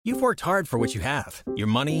You've worked hard for what you have. Your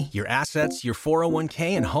money, your assets, your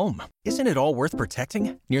 401k, and home. Isn't it all worth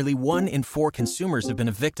protecting? Nearly 1 in 4 consumers have been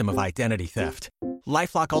a victim of identity theft.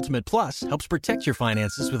 LifeLock Ultimate Plus helps protect your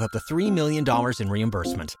finances with up to $3 million in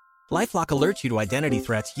reimbursement. LifeLock alerts you to identity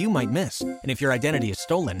threats you might miss. And if your identity is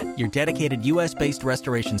stolen, your dedicated U.S.-based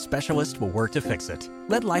restoration specialist will work to fix it.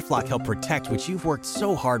 Let LifeLock help protect what you've worked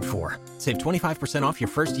so hard for. Save 25% off your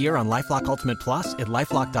first year on LifeLock Ultimate Plus at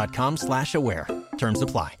LifeLock.com/aware. Terms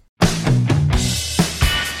apply.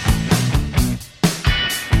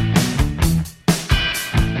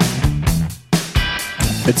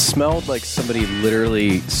 It smelled like somebody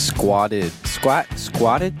literally squat. I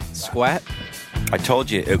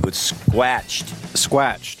told you it was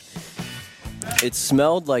Squatched. It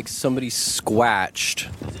smelled like somebody squatched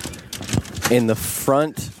in the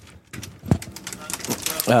front.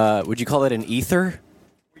 Would you call it an ether?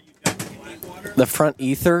 The front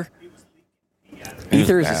ether?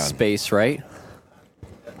 Ether is a space, right?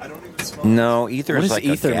 No, ether What is does like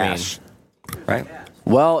ether a gas, right?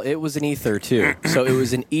 Well, it was an ether too. So it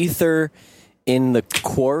was an ether in the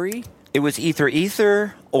quarry. It was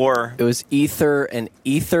ether, or It was ether and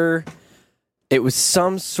ether. It was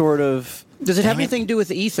some sort of Does it have anything to do with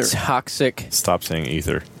the ether? toxic Stop saying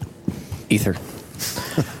ether. ether.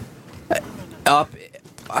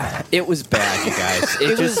 It was bad, you guys.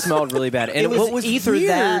 It just smelled really bad. And It was, what was either weird,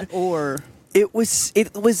 that or it was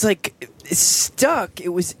like stuck. It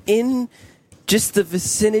was in just the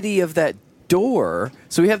vicinity of that door.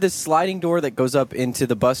 So we have this sliding door that goes up into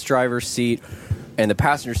the bus driver's seat and the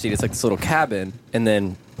passenger seat. It's like this little cabin, and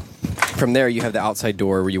then from there you have the outside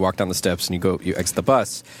door where you walk down the steps and you exit the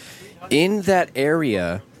bus. In that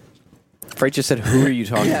area, Freight just said, "Who are you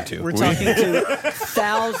talking to?" we're talking to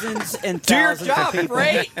thousands and Do your thousands job, of people.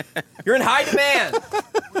 Freight. You're in high demand.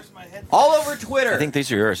 All over Twitter. I think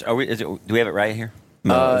these are yours. Do we have it right here?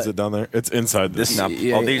 No, is it down there? It's inside This this. is not.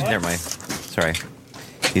 Yeah, Oh, these. Never mind. Sorry.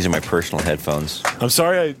 These are my personal headphones. I'm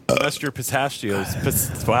sorry I messed your pistachios.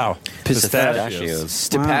 Wow. Pistachios.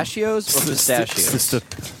 Stapachios or pistachios?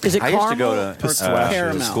 Is it I used to caramel go or to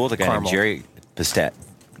caramel? school with a guy Caramel. named Jerry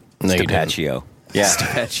No, you didn't. Stapaccio. Yeah.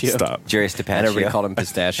 Stapachio. Stop. Jerry And everybody Stapaccio. called him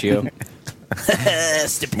pistachio.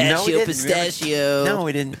 Stapachio, No, we didn't. pistachio. No,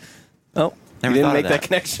 we didn't. Oh, Never you didn't thought make of that that.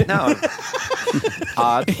 connection? No.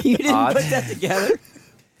 Odd. You didn't Odd. put that together?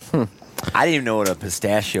 I didn't even know what a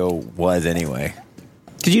pistachio was anyway.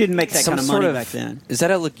 Because you didn't make that Some kind of sort money of- back then. Is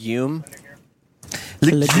that a legume?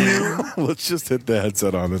 Let's just hit the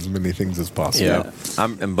headset on as many things as possible. Yeah.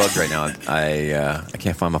 I'm bugged right now. I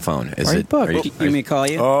can't find my phone. Is Are you it bugged? are You want me to call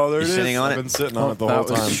you? Oh, there You're it is. sitting on I've it? been sitting on it the whole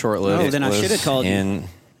That was time. short-lived. Oh, then I should have called you. in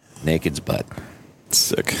Naked's butt?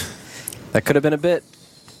 Sick. That could have been a bit.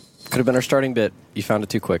 Could have been our starting bit. You found it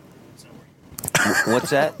too quick. What's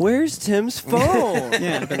that? Where's Tim's phone? Yeah. Could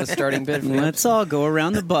have been a starting bit. for him. Let's all go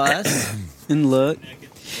around the bus and look.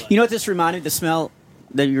 You know what this reminded? The smell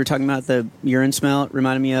that you were talking about, the urine smell,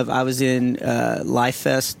 reminded me of. I was in Life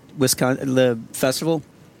Fest, Wisconsin, the festival,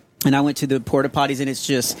 and I went to the porta potties, and it's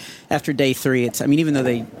just after day 3. It's, I mean, even though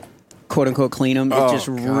they quote unquote clean them, it Oh, just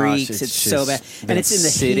gosh, reeks. it's It's so bad, just and been it's in the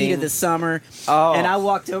heat sitting. of the summer. Oh. And I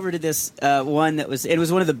walked over to this one that was. It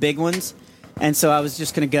was one of the big ones, and so I was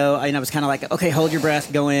just going to go. And I was kind of like, okay, hold your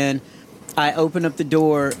breath, go in. I opened up the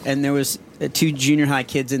door, and there was 2 junior high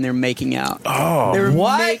kids in there making out. Oh, They were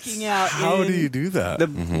What? making out. how in do you do that?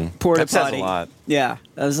 the porta That says a potty? lot. Yeah,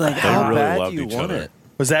 I was like, They How really bad loved do you each want other. it?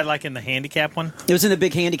 Was that like in the handicap one? it was in the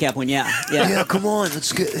big handicap one. Yeah, yeah. Come on,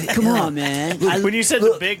 let's get. Come on, man. When you said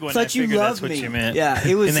the big one, I thought you figured loved that's what me. you meant. Yeah,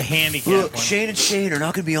 it was in the handicap one. Shane and Shane are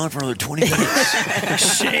not going to be on for another 20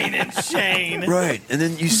 minutes. Shane and Shane. Right, and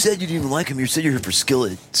then you said you didn't even like him. You said you're here for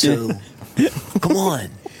Skillet, so come on.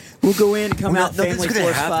 We'll go in and come out Nothing's family gonna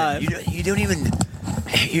force happen. 5. You don't even.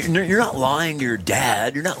 You're not lying to your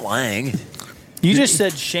dad. You're not lying. You just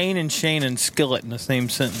said Shane and Skillet in the same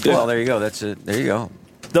sentence. Well, there you go. That's it. There you go.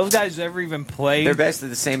 Those guys ever even play? They're basically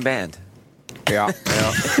the same band. Yeah.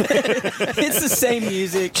 It's the same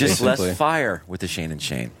music. Just Basically. less fire with the Shane and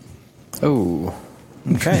Shane. Oh.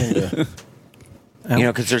 Okay. You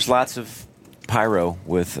know, because there's lots of pyro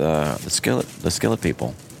with the Skillet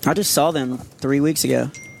people. I just saw them 3 weeks ago.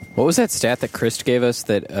 What was that stat that Chris gave us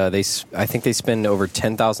that I think they spend over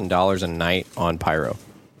 $10,000 a night on pyro?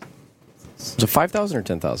 Was it 5,000 or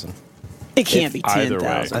 10,000? It can't be Either way.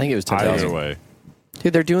 10,000. I think it was 10,000. Either way.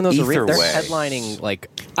 Dude, they're doing those. Either They're way. headlining like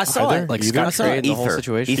I saw Either? it. like Either? Scott Trade and the whole Ether.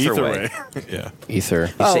 situation. Ether Either way. way. Yeah. Ether.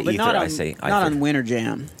 You Oh, say but ether, not on, I say not ether. on Winter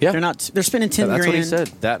Jam. Yeah. They're spending 10 That's grand what he said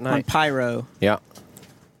that on night. pyro. Yeah.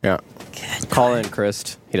 Yeah. Call in,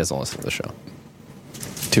 Chris. He doesn't listen to the show.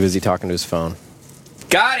 Too busy talking to his phone.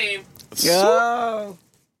 Got him. Go.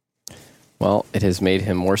 Well, it has made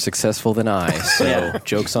him more successful than I, so Yeah.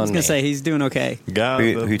 joke's I on was me. going to say, he's doing okay. Who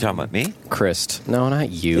you talking about? Me? Christ. No, not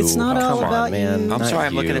you. It's not all Come on, about man. you. I'm Not sorry,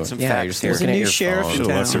 I'm looking you. at some Yeah, facts you're just here. There's a looking at new your sheriff phone. in Should've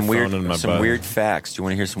town. left Some your phone in my some butt. weird facts. Do you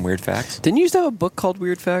want to hear some weird facts? Didn't you used to have a book called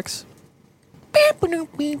Weird Facts?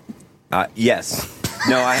 Yes.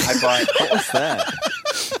 No, I bought. What was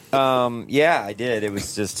that? Yeah, I did. It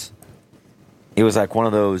was just. It was like one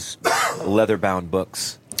of those leather-bound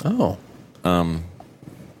books. Oh. Got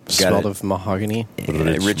Smelled it. of mahogany.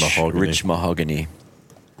 Rich mahogany.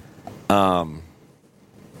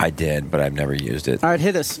 I did, but I've never used it. All right,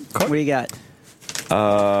 hit us. What do you got?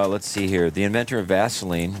 Let's see here. The inventor of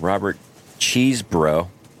Vaseline, Robert Cheeseborough,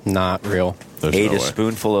 Not real. There's ate no a way.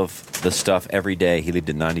 spoonful of the stuff every day. He lived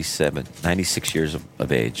to 96 years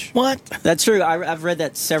of age. What? That's true. I've read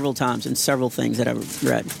that several times in several things that I've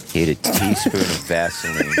read. He ate a teaspoon of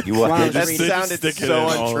Vaseline. You Wow, want that's- to That sounded so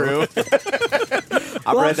untrue.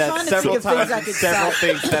 I've Well, read I'm trying that to several think of things I times. could Several cite.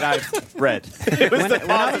 things that I've read.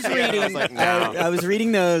 When I was reading, I was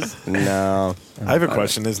reading those. No. I have a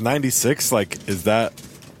question. Is 96 is that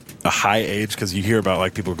a high age? Because you hear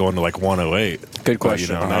about people going to 108. Good But,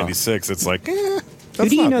 question. 96. It's Who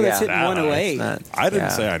do you know that's hitting bad. 108? Not- I didn't yeah.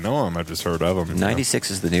 say I know him. I've just heard of him. 96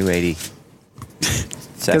 is the new 80.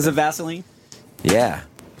 Because of Vaseline? Yeah.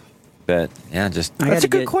 But, yeah, just. I That's gotta a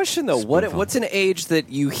good get- question, though. spoonful. What's an age that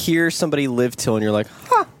you hear somebody live till and you're like,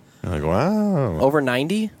 huh, You're like, wow. over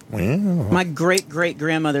 90? Wow. My great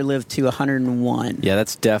grandmother lived to 101. Yeah,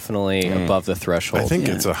 that's definitely above the threshold. I think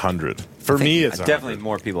Yeah. it's 100. For me, it's definitely 100.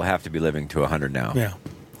 more people have to be living to 100 now. Yeah.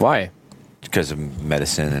 Why? Because of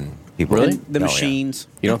medicine and people. Really? The Oh, yeah. machines.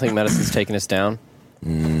 You don't think medicine's taking us down?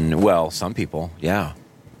 Well, some people, yeah.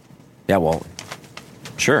 Yeah, well,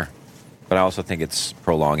 sure. But I also think it's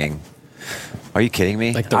prolonging. Are you kidding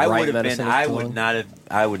me? Like the I right would have been. medicine is I prolonging? would not have.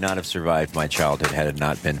 I would not have survived my childhood had it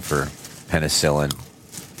not been for penicillin.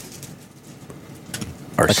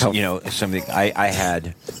 Or Like how- something. I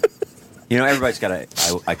had. Everybody's got a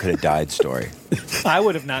I could have died story. I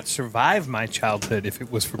would have not survived my childhood if it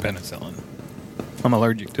was for penicillin. I'm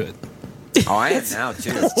allergic to it. Oh, I am now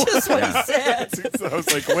too. Just what he said. So I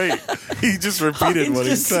was like, wait. He just repeated what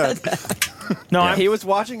he Just said. No, I'm, He was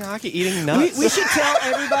watching hockey eating nuts. We should tell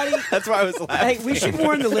everybody. That's why I was laughing. Hey, we should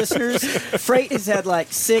warn the listeners. Freight has had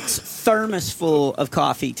 6 thermos full of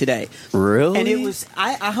coffee today. Really? And it was,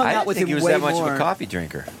 I hung I out didn't with think him he was way that much more. of a coffee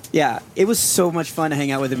drinker. Yeah, it was so much fun to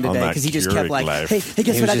hang out with him On today that because he just kept Keurig life. hey,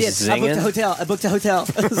 guess He what I was did? just I booked a zinging? hotel. I booked a hotel.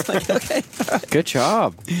 I was like, okay. Good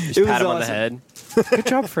job. Just It was pat him on the awesome. head. Good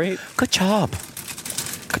job, Freight. Good job.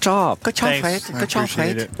 Good job. Good job, thanks. Fred. I Good job,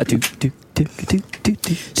 appreciate Fred.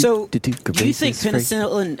 it. So, do you think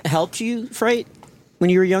penicillin helped you, Freight, when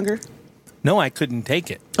you were younger? no, I couldn't take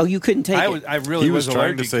it. Oh, you couldn't take it. I really He was trying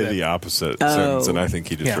to allergic say that. the opposite Oh. sentence, and I think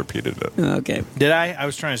he just Yeah. repeated it. Okay. Did I? I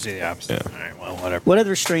was trying to say the opposite. Yeah. All right, well, whatever. What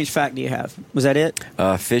other strange fact do you have? Was that it?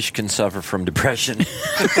 Fish can suffer from depression.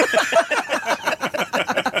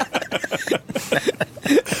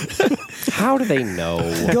 How do they know?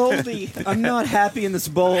 Goldie, I'm not happy in this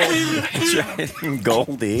bowl.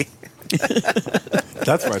 Goldie.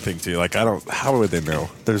 That's my thing, too. How would they know?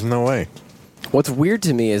 There's no way. What's weird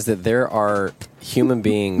to me is that there are human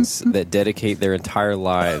beings that dedicate their entire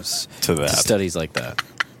lives To that. studies like that.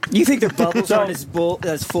 You think their bubbles aren't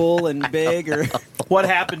as full and big, or What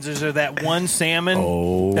happens is there that one salmon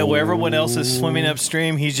Oh. that where everyone else is swimming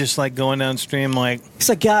upstream, he's just going downstream it's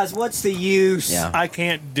like, guys, what's the use? Yeah. I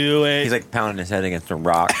can't do it. He's pounding his head against a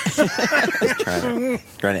rock, trying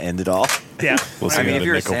to end it all. yeah. We'll see I mean, how if to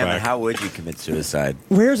you're a Nickelback. salmon, how would you commit suicide?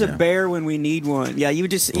 Where's a bear when we need one? Yeah,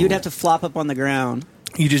 you'd have to flop up on the ground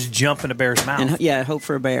You just jump in a bear's mouth. and hope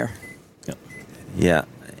for a bear. Yeah,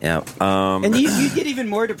 yeah. And you'd get even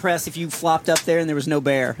more depressed if you flopped up there and there was no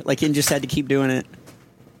bear, and just had to keep doing it.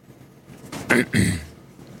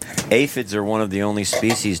 Aphids are one of the only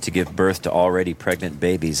species to give birth to already pregnant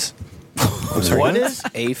babies. What is?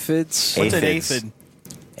 Aphids? What's an Aphids. aphid?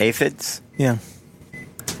 Aphids? Yeah.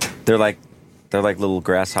 They're like little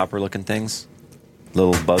grasshopper-looking things,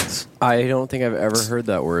 little bugs. I don't think I've ever heard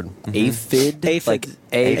that word. Aphid? Aphid. Like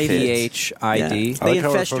A-P-H-I-D? Yeah. I They like how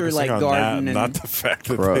we're infest your, focusing on garden that, and- not the fact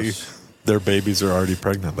that Gross. their babies are already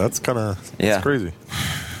pregnant. That's kind of Yeah. crazy.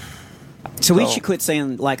 So we So- should quit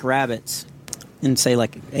saying like rabbits and say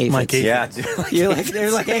like aphids. Like aphids. Yeah, They're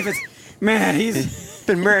like aphids. Man, he's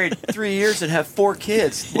been married 3 years and have 4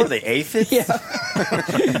 kids. What are they, aphids? yeah.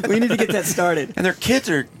 We need to get that started. And their kids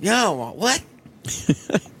are, what?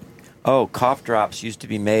 Oh, cough drops used to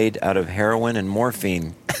be made out of heroin and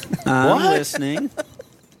morphine. I'm listening.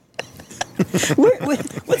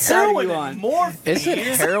 What side are you on? More Is it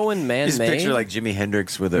heroin Just man-made? picture like Jimi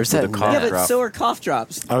Hendrix with a, Or is with that a cough Yeah, but drop. so are cough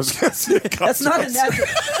drops. I was going to say That's not a natural.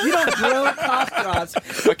 You don't grow cough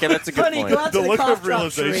drops. Okay, that's a good Honey, point. go out to the the look cough of drop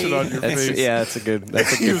realization tree. on your face. Yeah, that's a good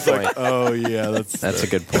He was point. like, oh, yeah, That's a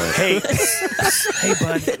good point. Hey, hey,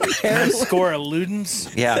 bud. Can I score a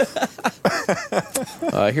Ludens? Yeah.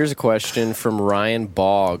 Here's a question from Ryan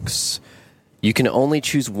Boggs. You can only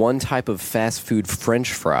choose one type of fast food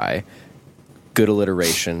French fry. Good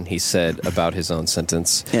alliteration, he said about his own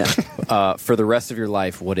sentence. Yeah. For the rest of your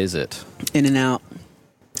life, what is it? In and out.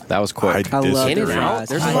 That was quick. I love In and their out? fries.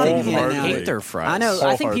 There's a I lot hate of people that In-N-Out. hate their fries. I know.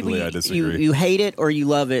 I think people Wholeheartedly, I disagree. you hate it or you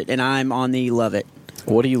love it, and I'm on the love it.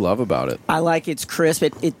 What do you love about it? I like it's crisp.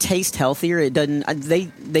 It tastes healthier. It doesn't.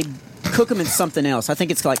 They cook them in something else. I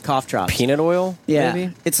think it's like cough drops. Peanut oil? Yeah,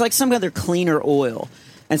 Maybe? it's like some other cleaner oil,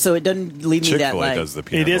 and so it doesn't leave me that Chick-fil-A like. does the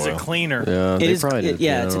peanut It is oil. a cleaner. Yeah, It they is- probably it- do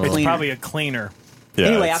yeah, peanut it's a oil. It's cleaner. probably a cleaner. Yeah,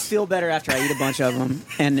 Anyway, I it's- feel better after I eat a bunch of them,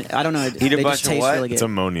 and I don't know. Eat a they bunch just of taste what? really good. It's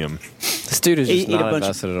ammonium. This dude is just Eat a not bunch-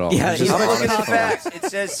 invested at all. Yeah, He's eat just a bunch I'm of looking at the facts. It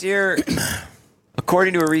says here,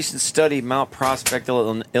 according to a recent study, Mount Prospect,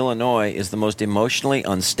 Illinois, is the most emotionally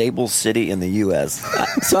unstable city in the U.S.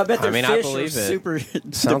 So I bet their I fish believe are it. super.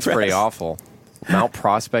 Sounds pretty depressed. awful. Mount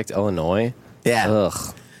Prospect, Illinois? Yeah. Ugh.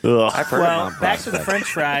 I've heard of Well, Mount back to the Prospect. French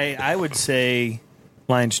fry, I would say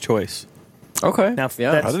Lion's Choice. Okay. Now,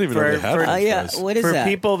 yeah. that's I didn't even know for- they had for- French Yeah, fries. what is For that?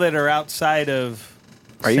 people that are outside of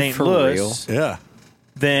Are you St. for Louis, Yeah.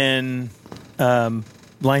 then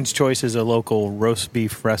Lion's Choice is a local roast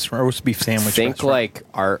beef sandwich Think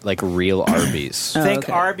restaurant. like real Arby's. Oh, Think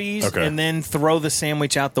okay. Arby's, Okay. and then throw the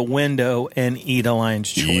sandwich out the window and eat a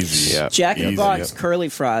Lion's Choice. Easy. Yeah. Jack in the Easy, Box yep. curly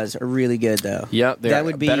fries are really good though. Yep, they're that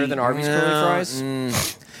would be better than Arby's curly fries.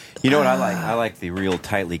 You know what I like? I like the real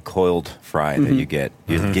tightly coiled fry that you get.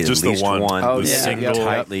 You get Just at the least one. Oh, The yeah. single.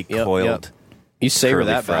 tightly Yep, coiled. yep. You savor curly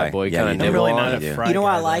that fry. bad boy. Yeah, Kind you of do. I'm nibble really on not it. a Yeah. fry You know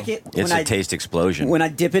why guy, I like though. it? It's a taste explosion. When I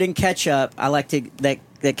dip it in ketchup, I like to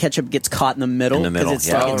that ketchup gets caught in the middle. In the middle, 'cause it's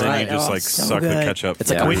yeah. like, And it's then right- you just oh, like it's so suck the good. ketchup. It's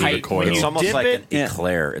like Yeah. a When pipe. It's you almost dip like it- an Yeah.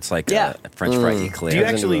 eclair. It's like Yeah. a French fry eclair. Do you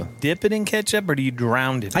into actually the- dip it in ketchup, or do you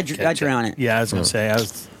drown it? In I ketchup? drown it. Yeah, I was gonna say. I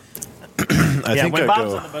was. I Yeah, think when I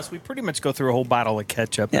Bob's go. on the bus, we pretty much go through a whole bottle of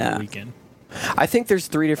ketchup Yeah. every weekend. I think there's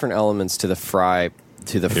three different elements to the fry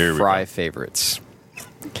Here we fry go. favorites.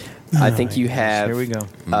 I think you have Here we go.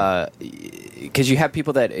 because you have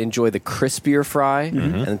people that enjoy the crispier fry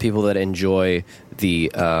and the people that enjoy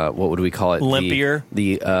the what would we call it? Limpier?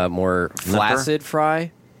 The more flaccid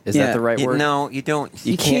fry. Is Yeah. that the right word? No, you don't.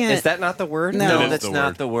 you can't- Is that not the word? No. No, It is that's the not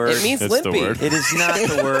word. the word. It means It's the limpy. word. It is not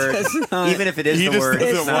the word. That's not- Even if it is He the just word,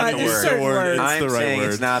 doesn't it's not want the to word. use the word. It's I'm the right saying word.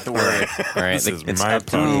 it's not the word. All right. This is It's my up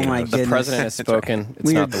to you. podcast. Oh my The goodness. president has spoken. It's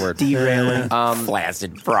We are not the word. derailing.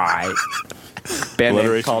 Flaccid fry. Band-Aid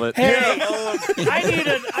Alliteration. called it. Hey,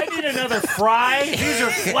 I need another fry. These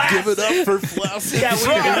are flat. Give it up for Flaccid. Yeah, is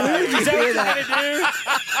that what you're gonna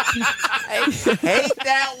do? Hate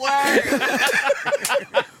that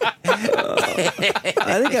word.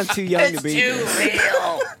 I think I'm too young to be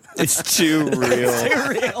real. It's too real.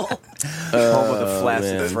 real. Home with a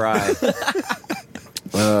flaccid man. fry.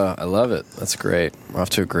 I love it. That's great. We're off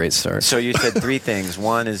to a great start. So you said three things.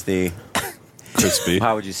 One is the. Crispy.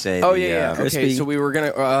 How would you say? Oh the, yeah. Okay, crispy. so we were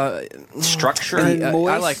gonna Structure. And I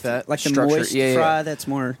moist, like that. Like the Structure. moist Yeah, yeah. fry. That's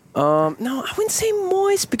more. No, I wouldn't say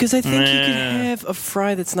moist because I think you can Nah. have a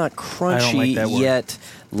fry that's not crunchy like that word. yet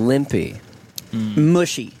limpy.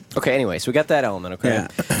 Mushy. Okay, anyway, so we got that element, okay? Yeah.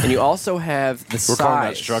 And you also have the We're size. calling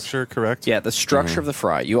that structure, correct? Yeah, the structure of the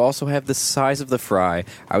fry. You also have the size of the fry,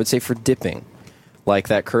 I would say, for dipping. Like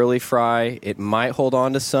that curly fry, it might hold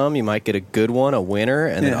on to some. You might get a good one, a winner,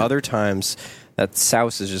 and then Yeah. other times that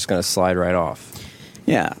sauce is just going to slide right off.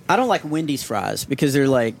 Yeah, I don't like Wendy's fries because they're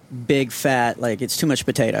like big, fat. Like it's too much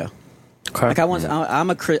potato. Okay. Like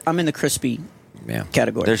I'm in the crispy. Yeah.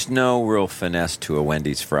 Category. There's no real finesse to a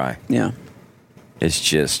Wendy's fry. Yeah, It's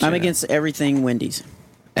just. I'm you know. against everything Wendy's.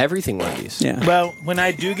 Everything Wendy's. Yeah. Well, when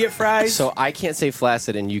I do get fries, So I can't say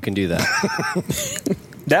flaccid, and you can do that.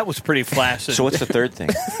 that was pretty flaccid. So what's the third thing?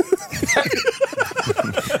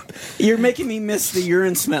 You're making me miss the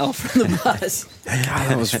urine smell from the bus. God,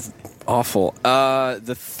 that was awful.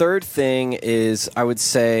 The third thing is, I would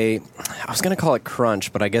say, I was going to call it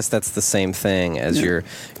crunch, but I guess that's the same thing as your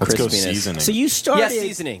Let's go crispiness. seasoning. So you started. Yeah,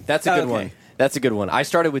 seasoning. That's a good Okay. one. That's a good one. I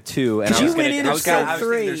started with two, and 'Cause I you was went gonna, in I and was said gonna,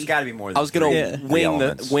 three. There's got to be more than I was going Yeah.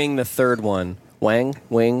 to wing the third one. Wang.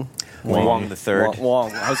 Wong the third.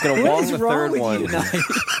 Wong. I was going to What wong is the wrong third with one, you tonight?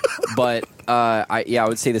 but I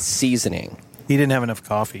would say the seasoning. he didn't have enough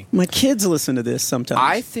coffee. My kids listen to this sometimes.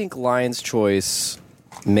 I think Lion's Choice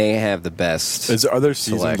may have the best. Are there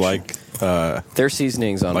seasoned selection. like Their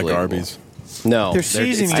seasoning's like unbelievable. Arby's? No, Their it's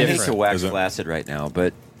seasoning- I hate different. to wax Is it? flaccid right now,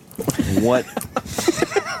 but what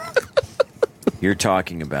you're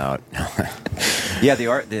talking about? Yeah,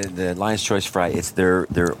 the Lion's Choice fry. It's their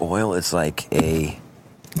oil is like a,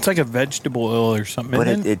 It's like a vegetable oil or something. but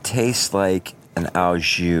isn't it tastes like an au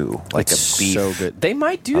jus, like It's a beef, so good. They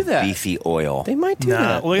might do a that. beefy oil. They might do Nah,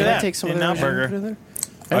 that. look at They might that. Take some of In their that burger. put it there.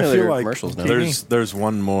 I know feel there are like commercials now. there's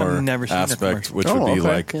one more I've never seen a aspect, commercial. which Oh, would be okay,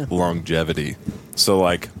 like yeah. longevity. So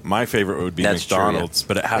like my favorite would be That's true, yeah. McDonald's,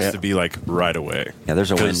 but it has Yeah. to be like right away. Yeah,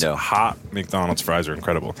 there's a 'Cause window. Hot McDonald's fries are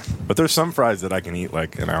incredible, but there's some fries that I can eat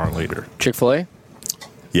like an hour later. Chick-fil-A.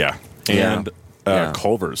 Yeah, and Yeah.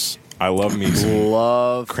 Culver's. I love me some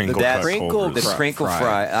Love crinkle the cut crinkle Culver's. The crinkle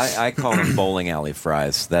fry. I call them bowling alley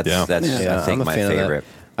fries. That's Yeah. I Yeah, think I'm a my fan of that. favorite.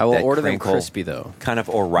 I will That order them crinkle, crispy though. Kind of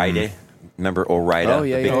Orida. Remember Orida? Oh,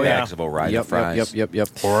 yeah, the big yeah, yeah. bags of Orida Yep, fries. yep.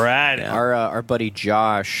 it? Right. Yeah. Our buddy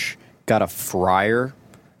Josh got a fryer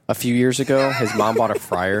a few years ago. His mom bought a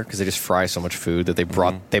fryer because they just fry so much food that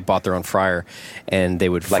they bought their own fryer, and they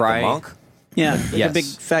would Like fry. the monk? Yeah, like Yes. a big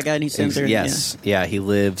fat guy in East Center. Yes, yeah. He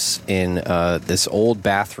lives in this old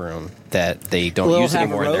bathroom that they Yeah. don't Well, use have a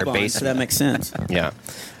anymore in their robe on, so basement. that makes sense. Yeah.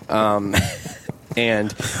 And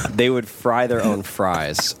they would fry their own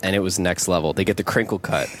fries, and it was next level. They get the crinkle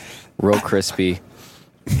cut, real crispy.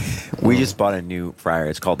 We just bought a new fryer.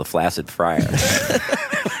 It's called the Flaccid Fryer.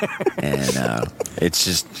 And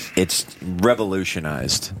it's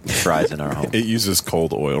revolutionized fries in our home. It uses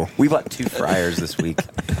cold oil. We bought 2 fryers this week.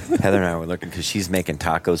 Heather and I were looking because she's making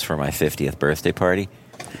tacos for my 50th birthday party.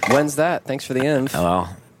 When's that? Thanks for the end.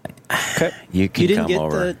 Well, Okay. you can You didn't come get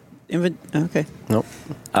over. Okay. Nope.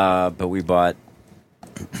 But we bought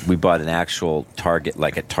an actual Target,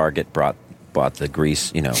 like a Target bought the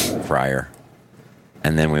grease, fryer.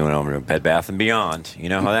 And then we went over to Bed Bath & Beyond. You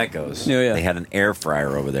know how that goes. Yeah. They had an air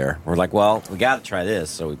fryer over there. We're like, well, we got to try this.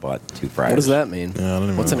 So we bought 2 fryers. What does that mean? Yeah, I don't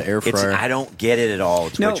even What's know. an air It's, fryer? I don't get it at all.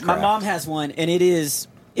 It's No, my witchcraft. mom has one, and it is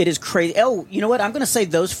crazy. Oh, you know what? I'm going to say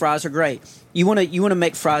those fries are great. You want to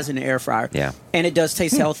make fries in an air fryer. Yeah. And it does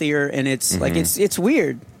taste healthier, and it's like it's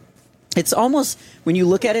weird. It's almost, when you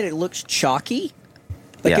look at it, it looks chalky.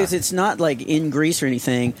 Because it's not like in grease or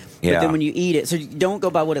anything. But Yeah. then when you eat it, so don't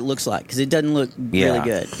go by what it looks like, because it doesn't look really Yeah.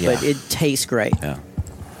 good. Yeah. But it tastes great. Yeah.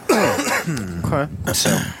 Okay.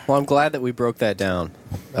 So Well, I'm glad that we broke that down.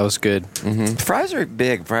 That was good. fries are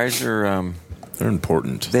big. Fries are They're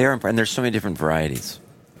important. they are, and there's so many different varieties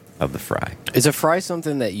of the fry. Is a fry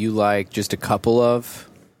something that you like just a couple of?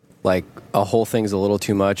 Like a whole thing's a little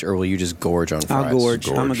too much, or will you just gorge on fries? I'll gorge.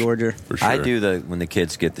 I'm a gorger. For sure. I do when the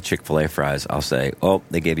kids get the Chick-fil-A fries, I'll say, "Oh,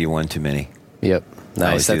 they gave you one too many." Yep. I Nice.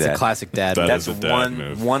 always do That's a that. classic dad. That move. That's is a dad one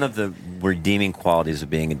move. one of the redeeming qualities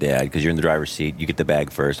of being a dad, because you're in the driver's seat. You get the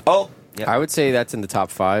bag first. Oh, yep. I would say that's in the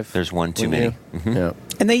top 5. There's one too Wouldn't many. you? Yeah.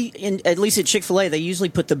 And at least at Chick-fil-A, they usually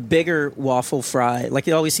put the bigger waffle fry. Like,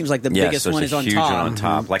 it always seems like the Yeah, biggest so it's one a is on huge top. one on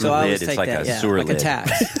top. Like so a I lid, always it's take like that, a yeah, sewer like lid. a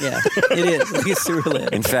tax. Yeah, it is like a sewer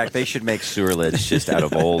lid. In fact, they should make sewer lids just out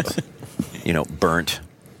of old, burnt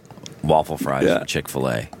waffle fries from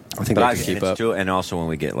Chick-fil-A. I think they could keep up. And also when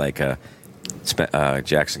we get like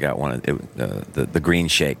Jackson got one of the green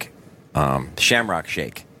shake, Shamrock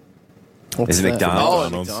Shake. What's Is it that?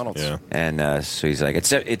 McDonald's? Oh, McDonald's. Yeah. And so he's like, it's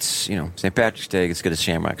St. Patrick's Day. It's good as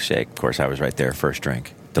Shamrock Shake. Of course, I was right there. First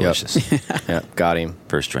drink, delicious. Yeah, got him.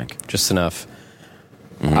 First drink. Just enough.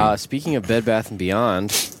 Speaking of Bed Bath &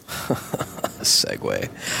 Beyond, segue,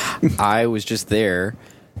 I was just there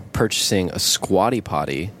purchasing a squatty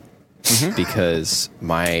potty because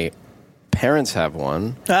my parents have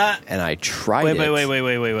one, and I tried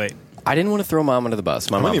it. Wait. I didn't want to throw Mom under the bus.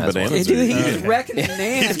 My How mom many has one. bananas? Dude, he's wrecking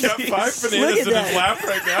bananas. He's got 5 Look bananas at in that. his lap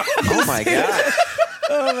right now. Oh my god!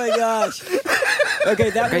 Oh my gosh. Okay,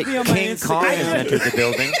 that will be on my King Kong has Instagram. entered the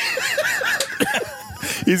building.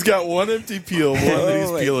 He's got 1 empty peel, 1 that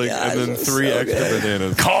he's my peeling, gosh, and then that's 3 so extra good.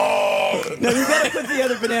 bananas. No, you gotta put the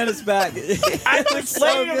other bananas back. I put looks so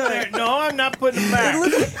playing them good. there. No, I'm not putting them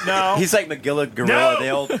back. No. He's like Magilla Gorilla, No! the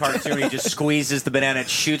old cartoon. He just squeezes the banana, it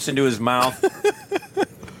shoots into his mouth.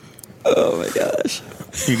 Oh my gosh.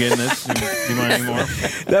 You getting this? You want any more?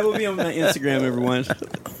 That will be on my Instagram, everyone.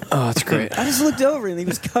 Oh, that's great. I just looked over and he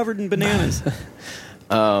was covered in bananas.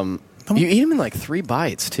 You eat them in like 3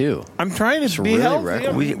 bites, too. I'm trying to It's be really healthy. reckless.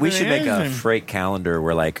 I'm We eating should make a bananas. freight calendar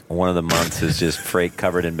where like one of the months is just freight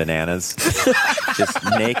covered in bananas, just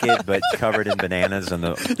naked but covered in bananas, and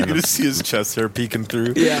You're going to see his chest hair peeking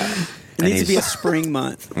through. Yeah. It And needs to be a he's- spring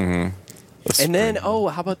month. And then, how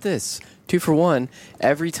about this? 2 for 1.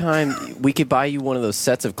 Every time we could buy you one of those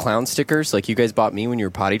sets of clown stickers, like you guys bought me when you were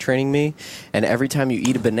potty training me. And every time you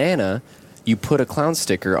eat a banana, you put a clown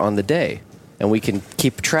sticker on the day, and we can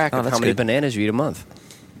keep track of how many bananas you eat a month.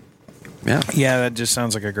 Yeah, that just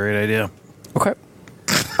sounds like a great idea. Okay.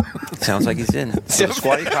 Sounds like he's in. So the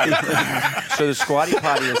squatty potty. So the squatty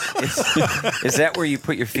potty is that where you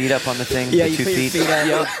put your feet up on the thing? Yeah, the you 2 put your feet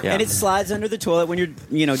up, Yeah. and it slides under the toilet when you're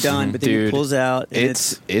done, but then Dude, it pulls out.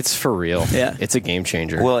 And it's for real. Yeah. It's a game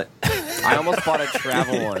changer. Well, I almost bought a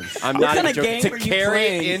travel one. I'm What not kind even of joking. game To were you carry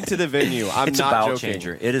it playing? into the venue. I'm it's not a bowel joking.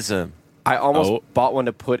 changer. It is a. I almost bought one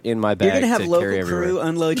to put in my bag. You're gonna have to local carry crew everywhere.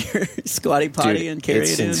 unload your squatty potty Dude, and carry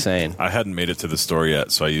it's it in. insane. I hadn't made it to the store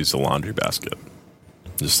yet, so I used a laundry basket.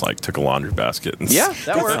 Just like took a laundry basket. And Yeah,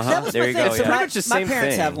 that works. That was There my you thing. go, So yeah. my, Pretty much the my same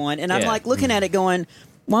parents thing. have one, and I'm Yeah. like looking at it, going,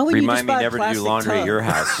 "Why would you just Remind buy me a never to do plastic laundry tub? at your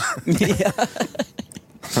house.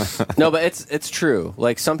 No, but it's true.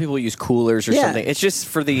 Like some people use coolers or Yeah. something. It's just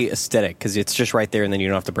for the aesthetic because it's just right there, and then you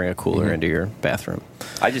don't have to bring a cooler into your bathroom.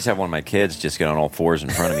 I just have one of my kids just get on all fours in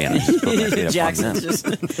front of me and I just put my feet up on Jackson's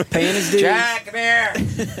them. just paying his dues. Jack, come here.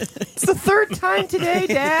 It's the 3rd time today,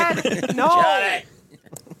 Dad. No.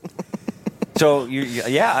 So my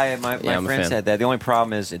I'm a friend fan. said that. The only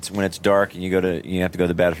problem is it's when it's dark and you have to go to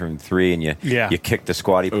the bathroom at 3 and you kick the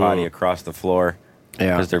squatty potty across the floor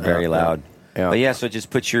because they're very loud. Yeah. But yeah, so just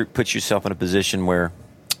put yourself in a position where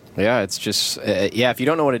Yeah, it's just if you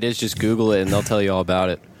don't know what it is, just Google it and they'll tell you all about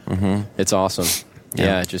it. Mm-hmm. It's awesome.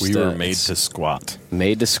 Yeah, just we were made to squat.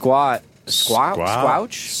 made to squat. Squat,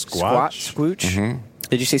 Squat? squat, Squatch? scooch.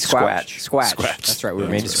 Did you say squatch? Squatch. That's right. We were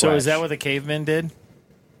made to squatch. So is that what the cavemen did?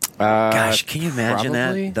 gosh, can you imagine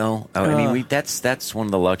probably. that though? I mean, that's one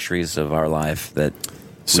of the luxuries of our life that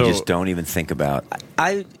So- we just don't even think about.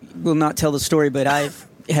 I will not tell the story, but I've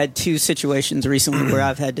had 2 situations recently where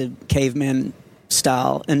I've had to caveman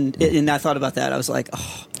style, and I thought about that. I was like,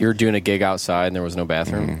 oh, You were doing a gig outside and there was no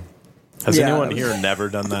bathroom? Has Yeah, anyone that was- here never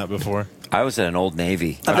done that before? I was at an Old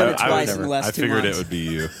Navy. I've done it I twice would in the last I 2 figured months. it would be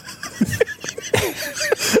you.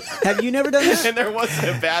 Have you never done that? And there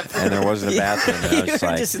wasn't a bathroom. And there wasn't a bathroom. And I You was were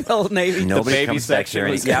like, just in the Old Navy. nobody baby comes back section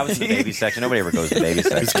there. was- Yeah, I was in the baby section. Nobody ever goes to the baby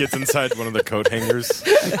section. Just gets inside one of the coat hangers.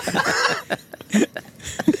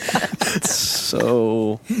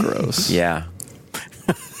 So gross. Yeah.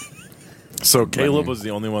 So Caleb was the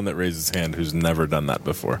only one that raised his hand who's never done that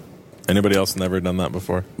before. Anybody else never done that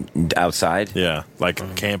before? Outside? Yeah,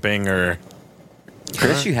 like camping or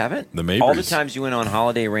Chris, you haven't? The Mabries. All the times you went on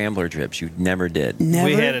holiday Rambler trips, you never did.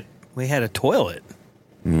 Never. We had a toilet,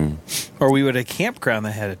 or we were at a campground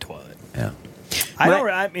that had a toilet. Yeah.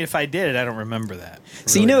 I mean, if I did it, I don't remember that.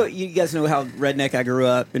 So you guys know how redneck I grew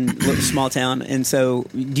up in a small town, and so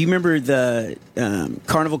do you remember the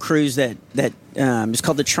Carnival cruise that is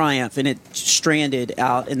called the Triumph, and it stranded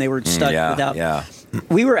out, and they were stuck without. Yeah.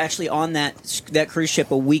 We were actually on that cruise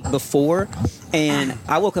ship a week before, and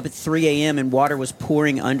I woke up at 3 a.m. and water was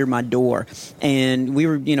pouring under my door, and we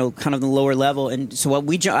were kind of the lower level, and so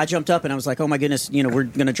I jumped up and I was like, oh my goodness, we're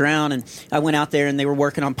gonna drown, and I went out there and they were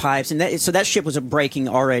working on pipes, and that ship was breaking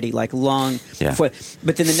already like long before.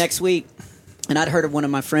 But then the next week. And I'd heard of one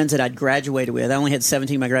of my friends that I'd graduated with. I only had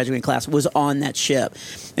 17 in my graduating class, was on that ship.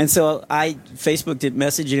 And so I Facebooked it,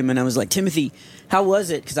 messaged him, and I was like, Timothy, how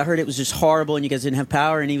was it? Because I heard it was just horrible and you guys didn't have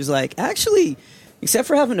power. And he was like, actually, except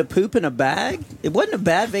for having to poop in a bag, it wasn't a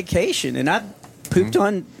bad vacation. And I pooped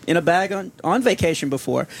in a bag on vacation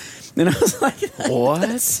before. And I was like, What?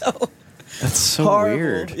 That's so Horrible.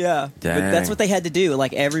 weird. Yeah. But Dang. that's what they had to do.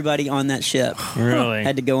 Like everybody on that ship Really?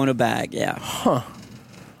 had to go in a bag. Yeah.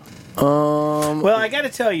 Well, I got to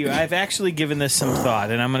tell you, I've actually given this some thought,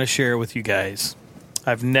 and I'm going to share it with you guys.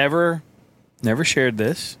 I've never shared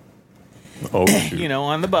this. oh shoot.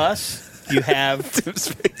 On the bus, you have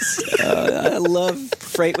I love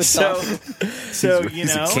freight with so He's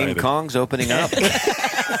excited. King Kong's opening up.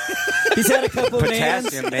 He's had a couple of mans.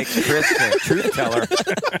 Potassium makes Chris a truth teller.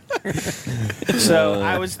 So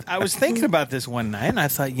I was thinking about this one night, and I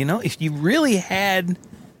thought, if you really had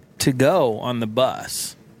to go on the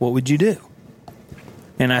bus, what would you do?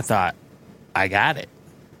 And I thought, I got it.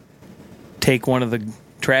 Take one of the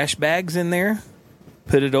trash bags in there,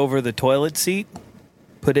 put it over the toilet seat,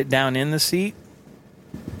 put it down in the seat,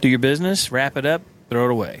 do your business, wrap it up, throw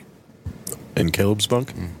it away. In Caleb's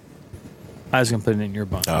bunk? I was going to put it in your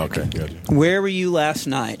bunk. Oh, okay. Gotcha. Where were you last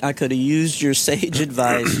night? I could have used your sage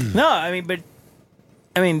advice. No,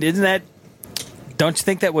 isn't that... Don't you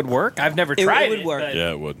think that would work? I've never tried it. It would work. but-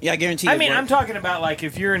 Yeah, it would. Yeah, I guarantee I it mean, would I'm talking about like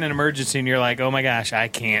if you're in an emergency and you're like, oh my gosh, I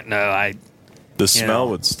can't. No, The smell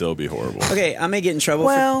would still be horrible. Okay, I may get in trouble.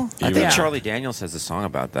 Well, I think yeah. Charlie Daniels has a song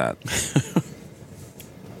about that.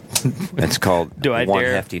 It's called Do I One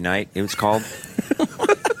Dare? Hefty Night, it was called.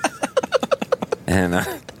 And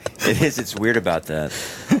it's weird about that.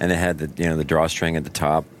 And it had the drawstring at the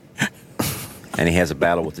top. And he has a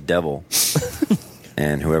battle with the devil.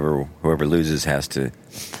 And whoever loses has to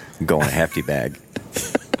go in a hefty bag.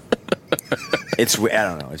 I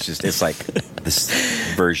don't know. It's like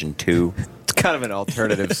this version 2. It's kind of an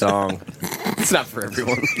alternative song. It's not for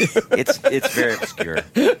everyone. It's very obscure.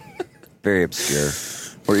 Very obscure.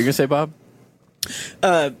 What were you gonna say, Bob?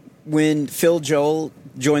 When Phil Joel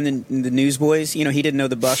joined the Newsboys, he didn't know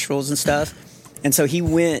the bus rules and stuff, and so he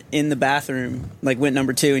went in the bathroom, went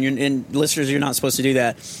number 2, and listeners, you're not supposed to do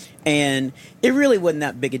that. And it really wasn't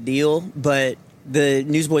that big a deal, but the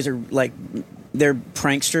Newsboys are they're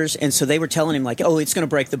pranksters, and so they were telling him oh, it's going to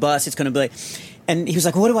break the bus, it's going to be, and he was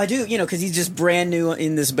like, what do I do? Because he's just brand new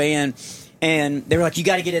in this band, and they were like, you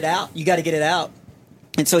got to get it out.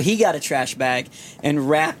 And so he got a trash bag and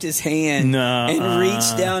wrapped his hand and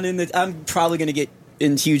reached down in the. I'm probably going to get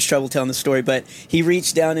in huge trouble telling the story, but he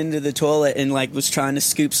reached down into the toilet and was trying to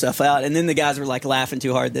scoop stuff out, and then the guys were laughing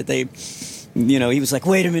too hard that they, he was like,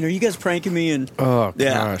 "Wait a minute, are you guys pranking me?" And Oh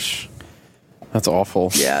yeah. gosh, that's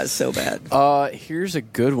awful. Yeah, it's so bad. Here's a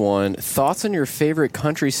good one. Thoughts on your favorite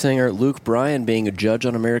country singer, Luke Bryan, being a judge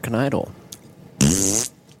on American Idol?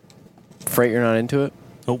 Afraid you're not into it?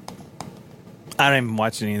 Nope. I don't even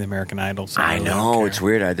watch any of the American Idols. I know, it's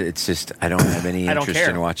weird. It's just I don't have any I don't interest care.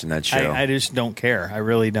 in watching that show. I just don't care. I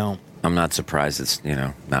really don't. I'm not surprised it's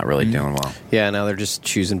not really doing well. Yeah, now they're just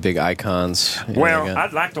choosing big icons. Well, they I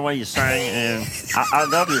got- like the way you sing, and I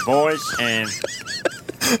love your voice. And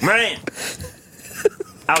man,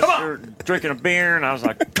 I was there drinking a beer, and I was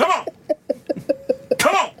like, "Come on,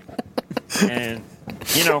 come on!" And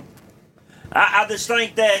I just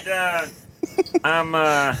think that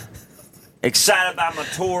I'm excited about my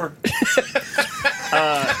tour.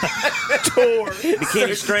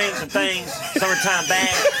 Bikini strings and things, summertime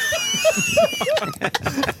bag.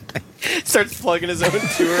 starts plugging his own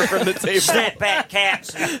tour from the table. Snapback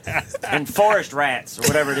caps and forest rats or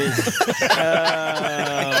whatever it is.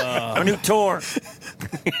 A new tour.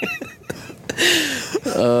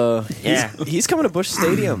 Yeah. He's coming to Busch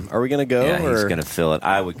Stadium. Are we going to go? Yeah, he's or? going to fill it.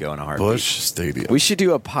 I would go in a heartbeat. Busch Stadium. We should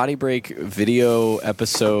do a potty break video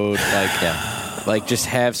episode. Just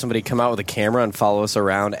have somebody come out with a camera and follow us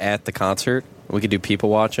around at the concert. We could do people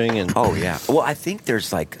watching and. Oh yeah. Well, I think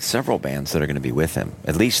there's several bands that are going to be with him.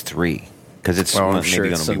 At least 3, because it's Well, I'm maybe sure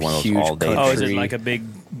going it's to be some one of those huge all day. Oh, is it Country- like a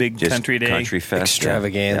big just country day? country fest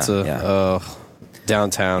extravaganza. Yeah.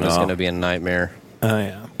 Downtown is Oh. going to be a nightmare. Oh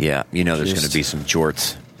yeah. Yeah. There's going Just- to be some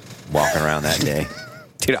jorts walking around that day.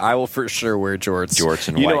 Dude, I will for sure wear jorts. Jorts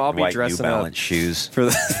and I'll be white New dressing up Balance shoes. for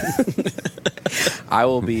the. I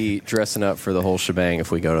will be dressing up for the whole shebang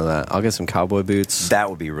if we go to that. I'll get some cowboy boots. That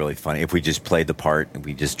would be really funny if we just played the part and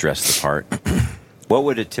we just dressed the part. What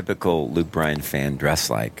would a typical Luke Bryan fan dress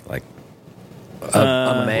like?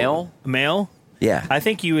 A male. Male? Yeah. I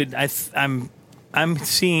think you would. I'm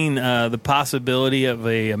seeing the possibility of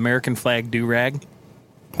a American flag do-rag.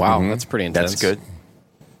 Wow, that's pretty intense. That's good.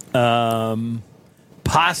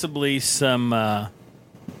 Possibly some,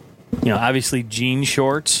 obviously jean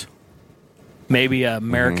shorts. Maybe a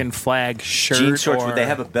American flag shirt. Jean shorts. or, Would they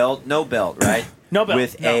have a belt? No belt, right? No belt,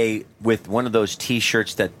 With no. with one of those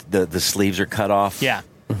T-shirts that the sleeves are cut off. Yeah.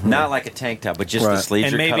 Not like a tank top, but just the Right. sleeves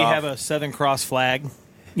And are maybe cut off. have a Southern Cross flag,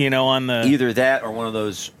 on the. Either that or one of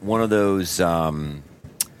those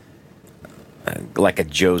like a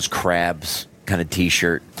Joe's Crabs kind of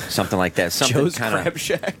T-shirt, something like that. Something Joe's kind Crab of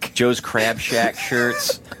Shack. Joe's Crab Shack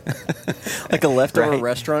shirts. Like a leftover Right.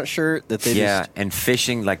 restaurant shirt that they Yeah, just. and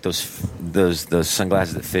fishing, like those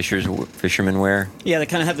sunglasses that fishermen wear. Yeah, they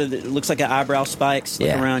kind of have it looks like an eyebrow spikes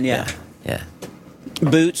around. Yeah.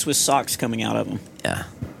 Boots with socks coming out of them. Yeah.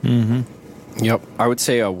 Yep. I would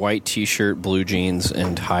say a white T-shirt, blue jeans,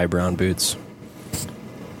 and high brown boots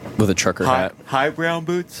with a trucker hat. High brown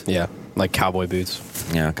boots. Yeah, like cowboy boots.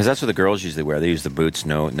 Yeah, because that's what the girls usually wear. They use the boots,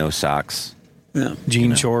 no socks, Yeah.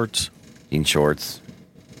 jean shorts. jean shorts.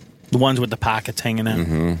 The ones with the pockets hanging out.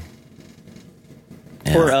 Mm-hmm.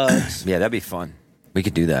 Yeah. Or Yeah, that'd be fun. We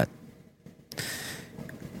could do that.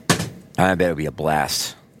 I bet it would be a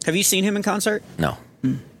blast. have you seen him in concert? No.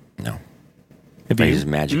 No. Have But you? he's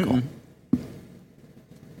magical.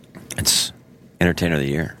 It's Entertainer of the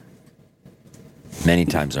Year. Many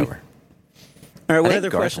times over. All right, what think other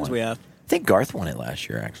Garth questions won. we have? I think Garth won it last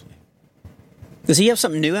year, actually. Does he have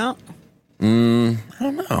something new out? I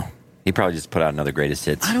don't know. He probably just put out another greatest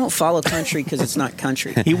hits. I don't follow country because it's not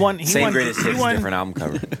country. He won. Same greatest He hits, won different album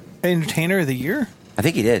cover. Entertainer of the Year. I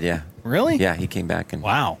think he did. Yeah. Really? Yeah, he came back and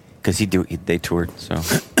Wow. because they toured. So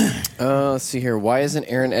Let's see here. Why isn't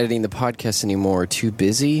Aaron editing the podcast anymore? Too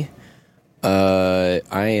busy? I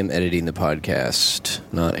am editing the podcast,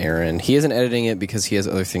 not Aaron. He isn't editing it because he has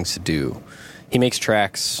other things to do. He makes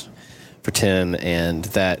tracks for Tim, and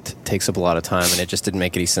that takes up a lot of time, and it just didn't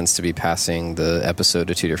make any sense to be passing the episode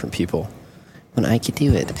to two different people when I could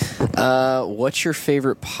do it. What's your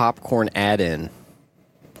favorite popcorn add-in?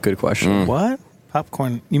 Good question. What?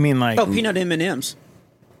 Popcorn? You mean like? Oh, peanut M&Ms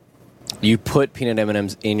You put peanut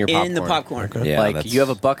M&Ms in your popcorn. in the popcorn. yeah, like that's- you have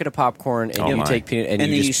a bucket of popcorn, and Oh you my. take peanut, and,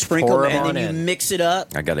 And you then you just sprinkle pour it, them and then on you in. mix it up.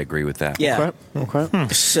 I got to agree with that. Yeah,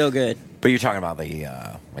 Okay. so good. But you're talking about the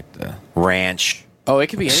like the ranch. Oh, it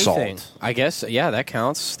could be Salt. anything. I guess, yeah, that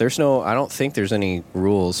counts. There's no, I don't think there's any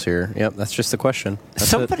rules here. Yep, that's just the question. That's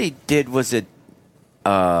Somebody did. Was it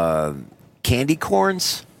candy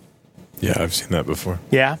corns? Yeah, I've seen that before.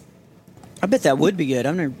 Yeah. I bet that would be good.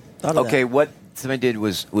 I've never thought of Okay, that. what somebody did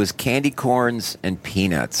was candy corns and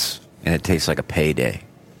peanuts, and it tastes like a payday.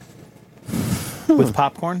 With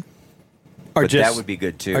popcorn. Or But just that would be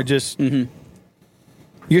good too. Or just. Mm-hmm.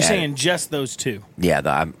 You're Yeah. saying just those two.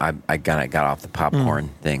 Yeah, I got off the popcorn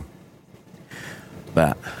thing.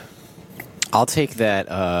 But I'll take that.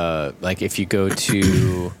 Like if you go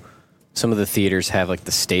to some of the theaters have like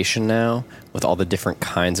the station now with all the different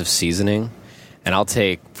kinds of seasoning, and I'll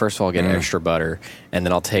take first of all I'll get extra butter, and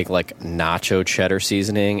then I'll take like nacho cheddar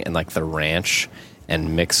seasoning and like the ranch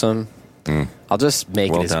and mix them. I'll just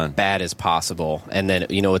make Well it as done. bad as possible, and then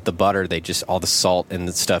with the butter, they just all the salt and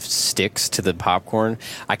the stuff sticks to the popcorn.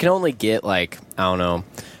 I can only get like I don't know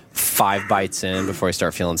 5 bites in before I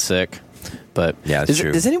start feeling sick. But Yeah, it's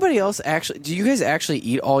true. does anybody else actually? Do you guys actually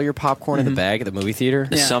eat all your popcorn in the bag at the movie theater?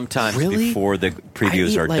 Yeah. sometimes Really? before the I previews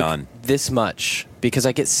eat, are like, done. this much because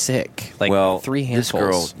I get sick. Like Well, 3 this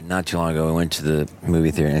handfuls. girl not too long ago went to the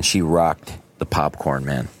movie theater and she rocked the popcorn,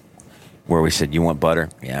 man. Where we said, "You want butter?"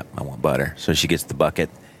 Yeah, I want butter. So she gets the bucket,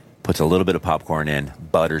 puts a little bit of popcorn in,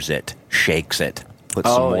 butters it, shakes it, puts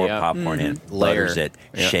some more yeah. popcorn in, Layer. butters it,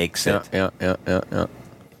 Yeah, shakes yeah, it. Yeah.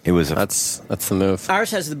 It was a That's the move.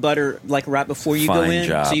 Ours has the butter like right before you go Fine in,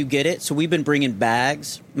 job. so you get it. So we've been bringing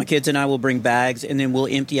bags. My kids and I will bring bags, and then we'll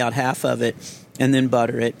empty out half of it, and then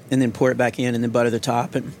butter it, and then pour it back in, and then butter the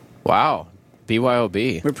top. And Wow.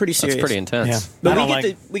 BYOB. We're pretty serious. That's pretty intense. Yeah. but I we don't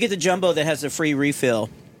get we get the jumbo that has the free refill,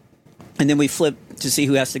 and then we flip to see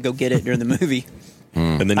who has to go get it during the movie.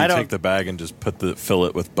 And then I you don't- take the bag and just fill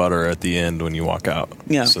it with butter at the end when you walk out.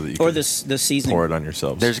 Yeah, So that you or can the seasoning. pour it on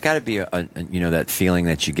yourselves. There's got to be a that feeling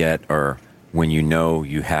that you get, or when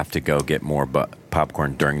you have to go get more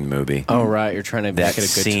popcorn during the movie. Oh, right. You're trying to That make it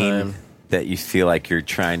a good scene time. that you feel like you're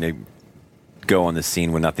trying to go on the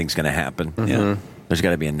scene when nothing's going to happen. Yeah. There's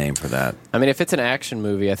got to be a name for that. I mean, if it's an action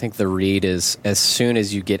movie, I think the read is as soon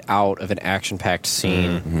as you get out of an action-packed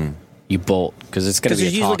scene, you bolt because it's going to Because be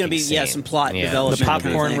there's a usually going to be some plot The development. kind of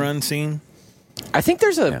popcorn thing. run scene. I think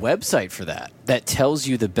there's a Yeah. website for that tells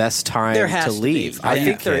you the best time There has to to leave. be. I Yeah.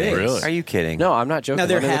 think there is. Really? Are you kidding? No, I'm not joking. No,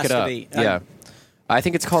 there Let me has look it to up. be. Yeah. I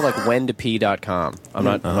think it's called like whentopee.com. I'm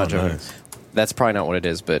not joking. nice. That's probably not what it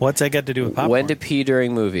is, but What's that got to do with popcorn? when to pee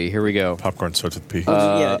during movie. Here we go. Popcorn starts with P.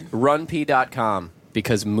 Yeah. Runpee.com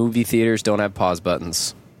because movie theaters don't have pause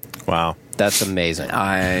buttons. Wow. That's amazing.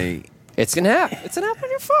 It's an app. It's an app on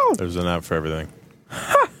your phone. There's an app for everything.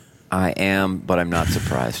 I am, but I'm not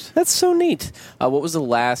surprised. That's so neat. What was the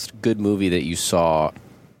last good movie that you saw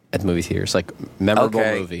at the movie theaters? Like memorable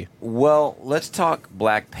movie. Well, let's talk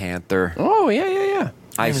Black Panther. Oh yeah.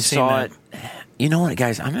 I haven't seen saw that. it. You know what,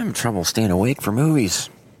 guys? I'm having trouble staying awake for movies.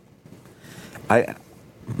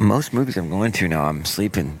 Most movies I'm going to now, I'm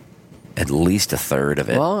sleeping at least a third of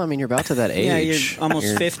it. Well, I mean, you're about to that age. Yeah, you're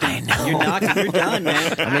almost 50. You're done,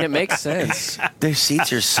 man. I mean, it makes sense. Their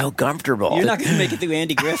seats are so comfortable. You're not going to make it through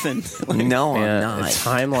Andy Griffin. No, I'm Yeah, the not.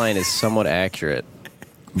 timeline is somewhat accurate.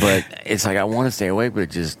 But it's like I want to stay awake, but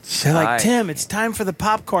just They're like, Tim, it's time for the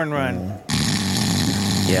popcorn run.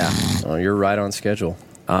 Yeah, Oh, you're right on schedule.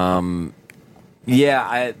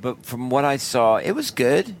 yeah. But from what I saw, it was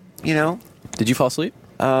good. You know, Did you fall asleep?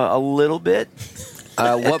 a little bit.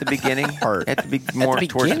 What At the beginning, part? at the more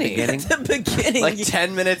towards the beginning? beginning. the beginning. Like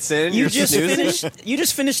 10 minutes in, you you're just snoozing? finished. You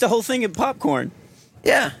just finished the whole thing of popcorn.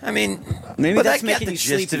 Yeah, I mean, Maybe but that's I got making the you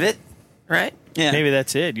gist sleepy. of it, right? Yeah. Maybe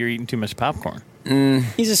that's it. You're eating too much popcorn.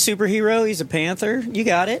 He's a superhero. He's a panther. You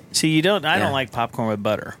got it. See, you don't. I Yeah. don't like popcorn with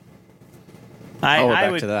butter. we're I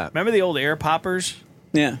back would, to that. Remember the old air poppers?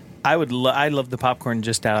 Yeah. I love the popcorn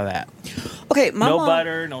just out of that. Okay, my No mom,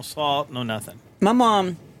 butter, no salt, no nothing. My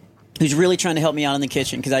mom who's really trying to help me out in the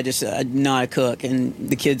kitchen because I just not a cook, and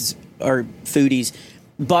the kids are foodies.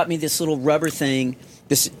 Bought me this little rubber thing.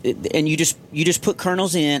 And you just put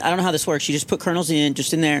kernels in. I don't know how this works. You just put kernels in,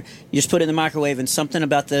 just in there. You just put it in the microwave, and something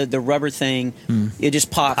about the rubber thing, it just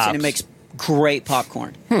pops, and it makes great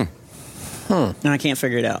popcorn. And I can't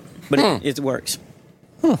figure it out, but it works.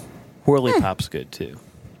 Whirly Pop's good too.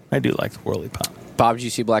 I do like the Whirly Pop. Bob, did you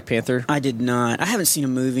see Black Panther? I did not. I haven't seen a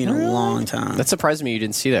movie in a long time. That surprised me you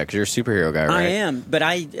didn't see that because you're a superhero guy, right? I am, but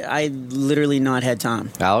I literally not had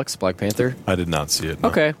time. Alex, Black Panther? I did not see it. No.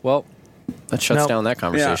 Okay, well, that shuts Nope. down that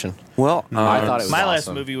conversation. Well, I thought it was My awesome.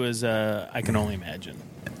 last movie was I Can Only Imagine.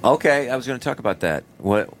 okay, I was going to talk about that.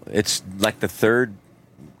 It's like the third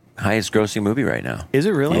highest grossing movie right now. Is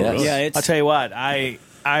it really? Yes. Yeah, it's. I'll tell you what, I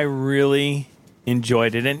really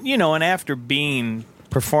enjoyed it, and and after being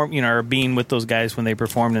or being with those guys when they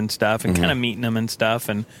performed and stuff, and kind of meeting them and stuff,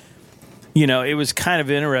 and it was kind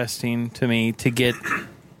of interesting to me to get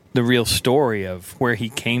the real story of where he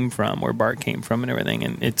came from, where Bart came from, and everything,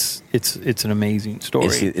 and it's an amazing story.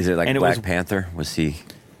 Is it like and Black Panther? Was he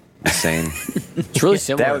the same? It's really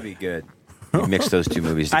similar. That would be good. You mix those two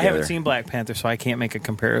movies together. I haven't seen Black Panther, so I can't make a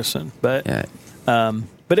comparison, but Yeah.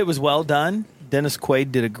 but it was well done. Dennis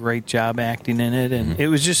Quaid did a great job acting in it, and it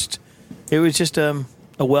was just a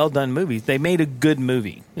well done movie. They made a good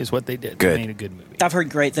movie, is what they did. Good. They made a good movie. I've heard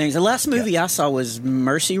great things. The last movie I saw was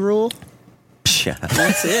Mercy Rule. Shut up.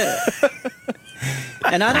 That's it.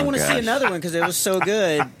 And I don't want to see gosh. another one because it was so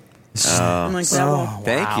good. I'm like, that one.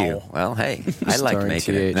 Thank you. Well, hey, I like Starring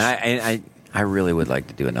making it. TH. And I really would like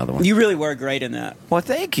to do another one. You really were great in that. Well,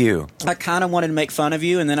 thank you. I kind of wanted to make fun of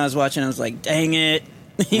you, and then I was watching. I was like, dang it,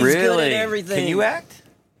 he's really? good at everything. Can you act?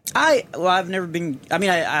 I've never been. I mean,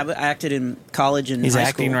 I acted in college and He's high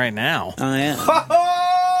acting school. right now. I am.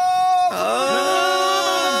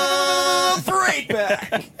 Right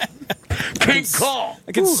back. King Kong.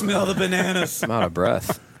 I can smell the bananas. I'm out of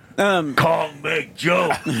breath. Kong make Joe.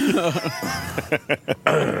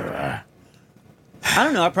 I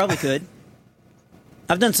don't know. I probably could.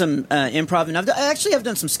 I've done some improv, and I've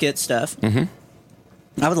done some skit stuff. I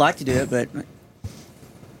would like to do it, but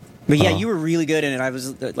yeah, you were really good in it. I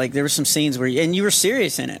was like, there were some scenes where, and you were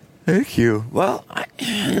serious in it. Thank you. Well,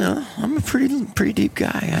 I'm a pretty deep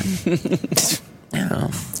guy. There's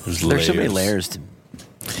so many layers to.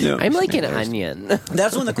 I'm like an onion.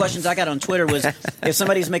 That's one of the questions I got on Twitter was, if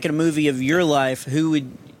somebody's making a movie of your life, who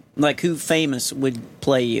famous would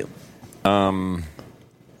play you?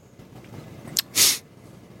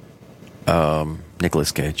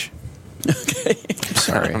 Nicolas Cage. Okay.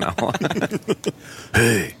 Sorry.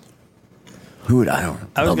 Hey, who would I don't know?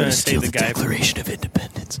 I was going to say the guy. Declaration of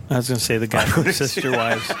Independence. I was going to say the guy from Sister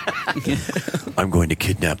Wives. I'm going to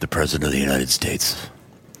kidnap the President of the United States.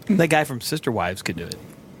 The guy from Sister Wives could do it.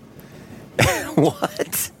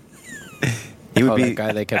 What? He would Oh, be that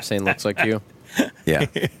guy they kept saying looks like you. Yeah.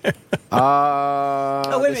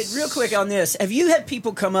 Oh, wait a minute, real quick on this. Have you had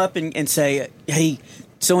people come up and say, hey,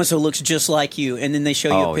 so-and-so looks just like you, and then they show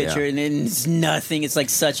you Oh, a picture, yeah. and it's nothing. It's like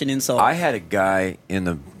such an insult. I had a guy in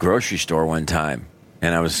the grocery store one time,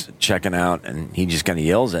 and I was checking out, and he just kind of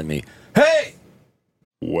yells at me, "Hey!"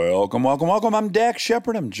 Welcome, welcome, welcome. I'm Dak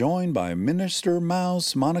Shepard. I'm joined by Minister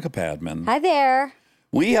Mouse Monica Padman. Hi there.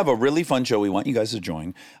 We have a really fun show we want you guys to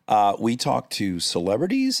join. We talk to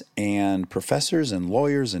celebrities and professors and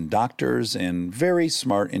lawyers and doctors and very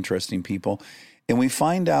smart, interesting people. And we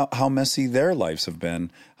find out how messy their lives have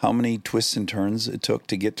been, how many twists and turns it took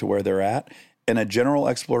to get to where they're at, and a general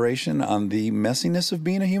exploration on the messiness of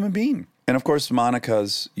being a human being. And of course,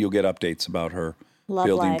 Monica's, you'll get updates about her Love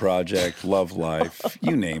building life. project, love life,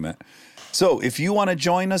 you name it. So if you want to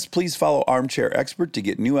join us, please follow Armchair Expert to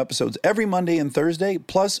get new episodes every Monday and Thursday.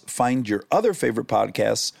 Plus, find your other favorite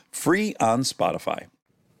podcasts free on Spotify.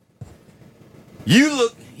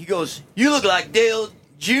 He goes, "You look like Dale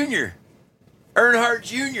Jr., Earnhardt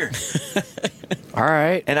Jr." All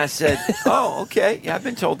right. And I said, "Oh, okay. Yeah, I've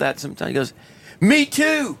been told that sometimes." He goes, "Me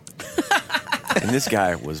too." And this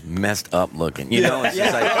guy was messed up looking. You know, it's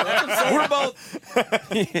just like, we're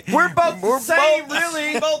both the same,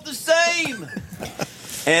 really. Both the same.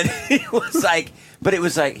 And he was like, but it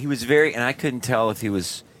was like, he was very, and I couldn't tell if he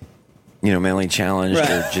was, mentally challenged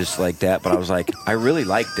or just like that. But I was like, I really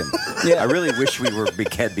liked him. I really wish we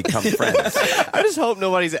had become friends. I just hope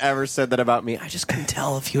nobody's ever said that about me. I just couldn't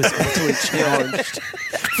tell if he was mentally challenged.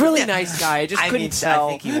 Really nice guy. I just couldn't tell. I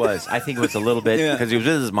think he was. I think it was a little bit because he was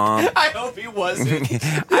with his mom. I hope he wasn't.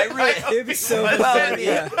 I really. It'd be so Well,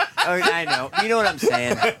 yeah. I know. You know what I'm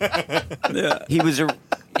saying. Yeah. He was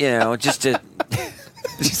just a.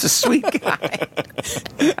 He's a sweet guy.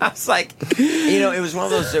 I was like, it was one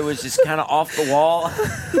of those that was just kind of off the wall.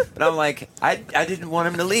 But I'm like, I didn't want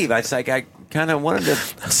him to leave. I was like, I kind of wanted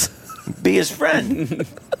to be his friend.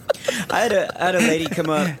 I had a lady come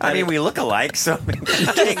up. I mean, we look alike, so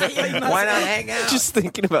why not hang out? Just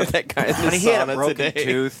thinking about that guy in the When he had a sauna broken today.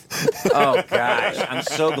 tooth. Oh gosh, I'm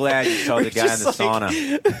so glad you saw the guy in the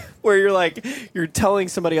sauna. Where you're telling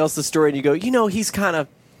somebody else the story and you go, he's kind of,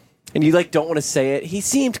 and you don't want to say it. He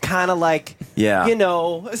seemed kind of like, Yeah.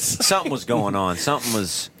 something was going on. Something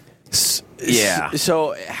was, yeah.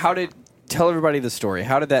 So tell everybody the story.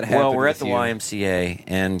 How did that happen? Well, we're at with the you? YMCA,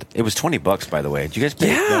 and it was $20, by the way. Did you guys pay?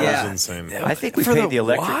 Yeah. That was insane. I think we For paid the the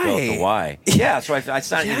electric bill at the Y. Yeah, so I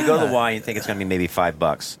signed. You go to the Y, and you think it's going to be maybe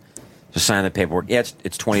 $5. Just sign the paperwork. Yeah,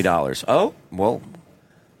 it's $20. Oh, well,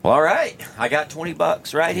 all right. I got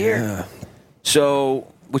 $20 right here. Yeah. So,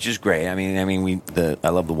 which is great. I mean, I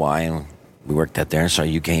love the Y, and we worked out there. So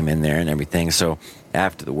you came in there and everything. So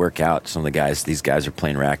after the workout, these guys are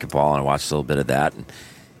playing racquetball, and I watched a little bit of that and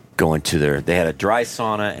go into they had a dry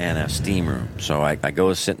sauna and a steam room. So I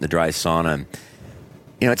go sit in the dry sauna, and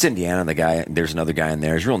it's Indiana. There's another guy in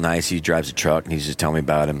there. He's real nice. He drives a truck, and he's just telling me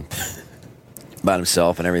about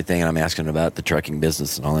himself and everything. And I'm asking him about the trucking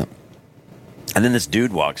business and all that. And then this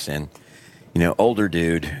dude walks in, older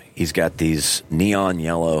dude. He's got these neon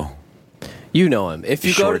yellow. You know him. If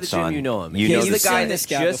you go to the shorts gym, on. you know him. You know He's the this guy guy. that Seen this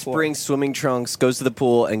guy just before. brings swimming trunks, goes to the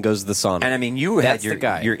pool, and goes to the sauna. And I mean, you That's had the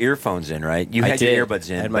guy. your earphones in, right? You I had did. your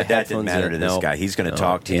earbuds I in, had my but that didn't headphones matter in. to this No. guy. He's going to No.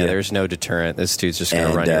 talk to you. Yeah, there's no deterrent. This dude's just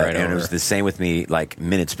going to run you right and over. it was the same with me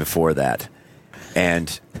minutes before that. And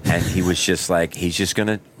he was just like, he's doing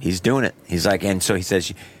it. He's like, and so he says,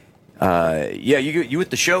 you at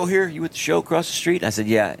the show here? You at the show across the street? I said,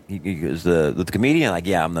 yeah. He goes, the comedian? I'm like,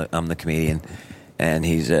 yeah, I'm the comedian. And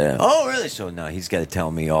he's, oh, really? So, no, he's got to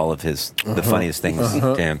tell me all of the funniest things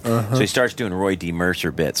to him. So he starts doing Roy D.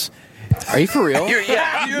 Mercer bits. Are you for real? You're the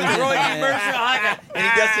Roy D. Mercer. And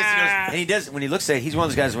he does this. And he does, when he looks at it, he's one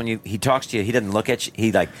of those guys, when he talks to you, he doesn't look at you.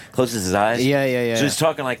 He, closes his eyes. Yeah. So he's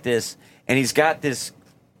talking like this. And he's got this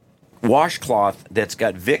washcloth that's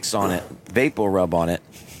got Vicks on it, Vapor Rub on it.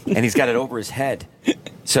 And he's got it over his head.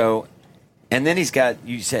 So... And then he's got,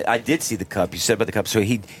 you said, I did see the cup. You said about the cup. So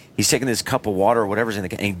he's taking this cup of water or whatever's in the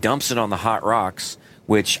cup, and he dumps it on the hot rocks,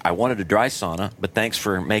 which I wanted a dry sauna, but thanks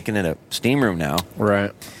for making it a steam room now.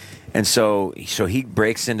 Right. And so he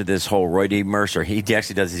breaks into this whole Roy D. Mercer. He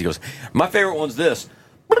actually does this. He goes, my favorite one's this.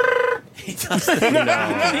 He does the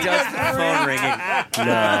phone ringing.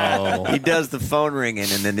 No. He does the phone ringing,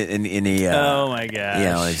 and then he. Oh my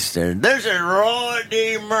gosh! This is Roy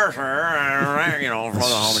D. Mercer, for the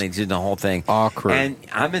home, and he's doing the whole thing. Awkward. And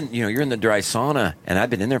I'm in. You're in the dry sauna, and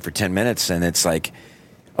I've been in there for 10 minutes, and it's like,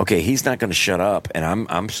 okay, he's not going to shut up, and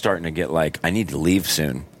I'm starting to get like, I need to leave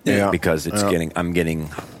soon, because I'm getting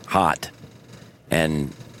hot,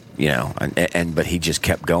 and but he just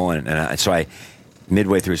kept going, and so I.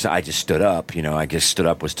 Midway through, I just stood up. I just stood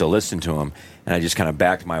up, was still listening to him, and I just kind of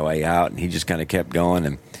backed my way out, and he just kind of kept going,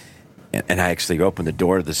 and I actually opened the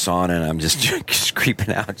door to the sauna, and I'm just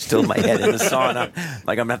creeping out, still my head in the sauna,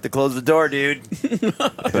 like I'm gonna have to close the door, dude.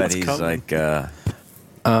 But he's like, it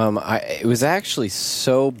was actually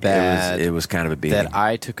so bad. It was kind of a beating. That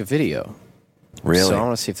I took a video. Really? So I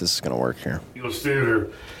want to see if this is going to work here. Eagles Theater,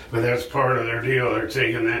 but that's part of their deal. They're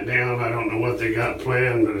taking that down. I don't know what they got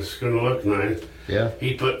planned, but it's going to look nice. Yeah.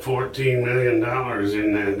 He put $14 million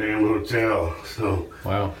in that damn hotel. So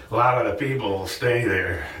Wow. a lot of the people will stay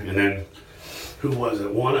there. And then, who was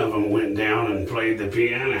it? One of them went down and played the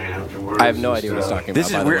piano afterwards. I have no and idea what he's stuff. talking about. This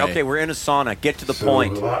is by the way. okay. We're in a sauna. Get to the So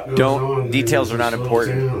point. a lot goes on Details in are not this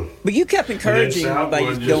important. hotel. But you kept encouraging And then by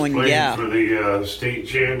Southwood just going, played yeah. for the state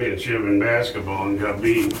championship in basketball and got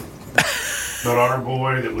beat. But our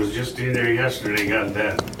boy that was just in there yesterday got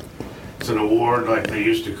that. It's an award like they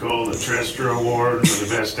used to call the Trestor Award for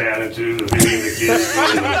the best attitude of any of the kids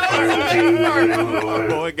on the final team in Illinois.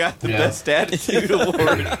 Boy got the best attitude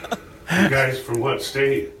award. You guys from what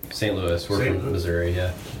state? St. Louis. We're St. from Louis. Missouri,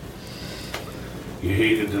 yeah. You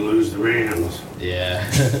hated to lose the Rams. Yeah.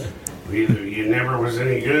 Either you never was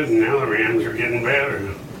any good, and now the Rams are getting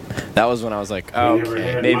better. That was when I was like, never okay,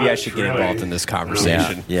 had maybe I much, should get really. involved in this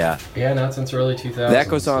conversation. Yeah. Yeah, not since early 2000s. That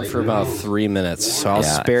goes on for about 3 minutes, so I'll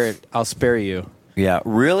Yeah. spare it. I'll spare you. Yeah.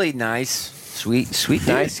 Really nice, sweet dude.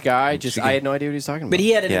 Nice guy. Just I had no idea what he was talking about. But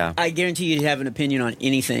he had Yeah. I guarantee you'd have an opinion on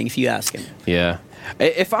anything if you ask him. Yeah.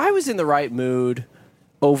 If I was in the right mood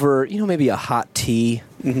over, maybe a hot tea,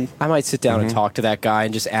 I might sit down and talk to that guy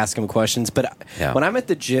and just ask him questions. But Yeah. when I'm at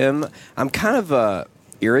the gym, I'm kind of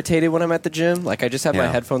irritated when I'm at the gym. Like, I just have my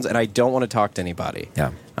Yeah. headphones and I don't want to talk to anybody.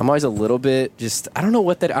 Yeah. I'm always a little bit just. I don't know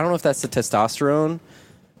what that. I don't know if that's the testosterone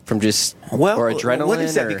from just or adrenaline. What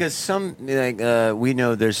is that? or- Because some we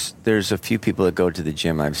know there's a few people that go to the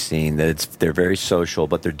gym I've seen that they're very social,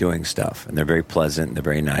 but they're doing stuff and they're very pleasant and they're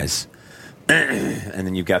very nice. And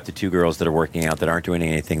then you've got the two girls that are working out that aren't doing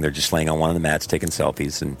anything. They're just laying on one of the mats, taking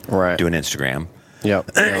selfies and doing Instagram.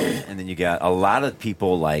 Yep. And then you got a lot of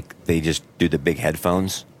people like they just do the big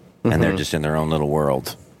headphones and they're just in their own little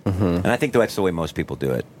world. And I think that's the way most people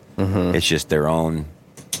do it. It's just their own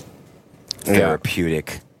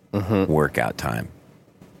therapeutic workout time.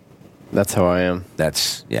 That's how I am.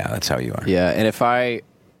 That's how you are. Yeah, and if I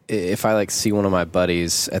like see one of my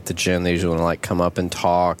buddies at the gym, they usually want to like come up and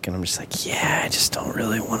talk, and I'm just like, yeah, I just don't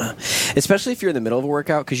really want to. Especially if you're in the middle of a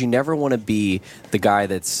workout, because you never want to be the guy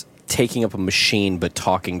that's taking up a machine but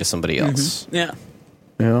talking to somebody else. Yeah.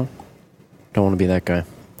 You know, don't want to be that guy.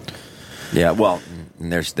 Yeah, well, and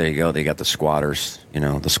there you go. They got the squatters, the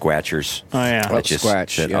squatchers. Oh yeah, That just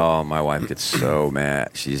squatch. said, Yeah. oh, my wife gets so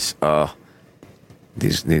mad. She's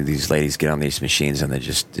these ladies get on these machines and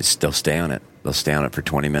they'll stay on it. They'll stay on it for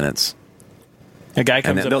 20 minutes. a guy And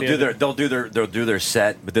comes then up. they'll do their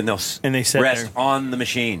set, but then they'll they sit rest there. on the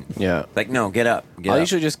machine. Yeah. Like, no, get up. I'll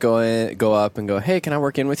usually just go up and go, hey, can I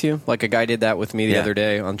work in with you? Like a guy did that with me the other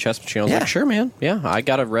day on chest machine. I was like, sure, man. Yeah, I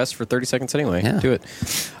got to rest for 30 seconds anyway. Yeah. Do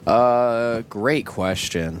it. Great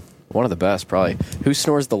question. One of the best, probably. Who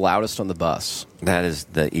snores the loudest on the bus? That is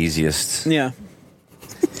the easiest. Yeah.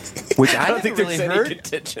 Which I don't think haven't really there's any heard.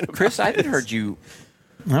 contention about Chris, I haven't heard you.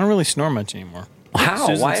 I don't really snore much anymore. How?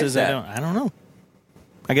 Susan Why is says that? I don't know.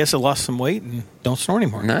 I guess I lost some weight and don't snore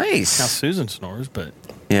anymore. Nice. Now Susan snores, but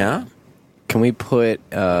Yeah. Can we put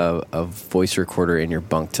a voice recorder in your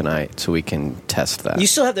bunk tonight so we can test that? You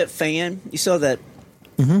still have that fan? You still have that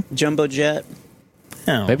jumbo jet?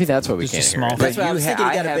 no. Maybe that's what we Just can't a hear. small Right? That's what I was thinking.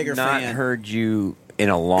 You I got a have bigger not fan. heard you in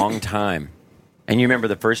a long time. And you remember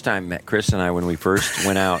the first time Chris and I, when we first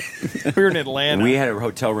went out, we were in Atlanta. we had a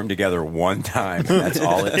hotel room together one time. That's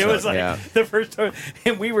all it it took. was like Yeah. the first time,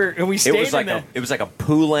 and we stayed It was like in it was like a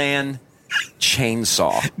Poulan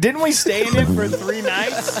chainsaw. Didn't we stay in it for 3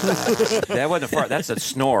 nights? That wasn't a fart. That's a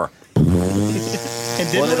snore. And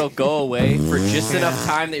didn't Well, we- it'll go away for just enough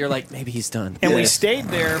time that you're like, maybe he's done. and we Yes. stayed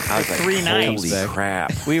there I for was like, 3 nights. holy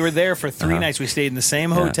crap. We were there for 3 nights. We stayed in the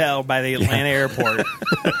same hotel by the Atlanta airport.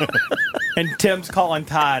 And Tim's calling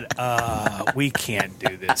Todd, we can't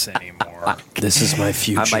do this anymore. This is my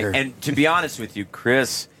future. I'm like, and to be honest with you,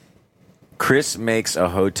 Chris makes a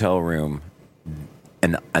hotel room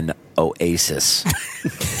an oasis.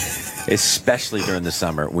 Especially during the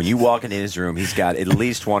summer. When you walk into his room, he's got at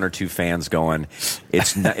least 1 or 2 fans going.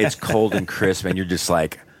 It's cold and crisp, and you're just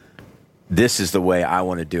like, this is the way I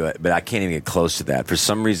want to do it. But I can't even get close to that. For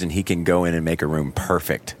some reason, he can go in and make a room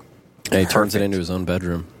perfect. And he turns it Perfect. into his own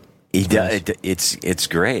bedroom. He does. It's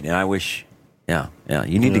great, and I wish. Yeah.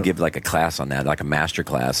 You need to give like a class on that, like a master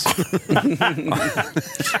class.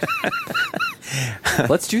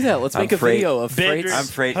 Let's do that. Let's make a afraid- video of freight. Bedroom, I'm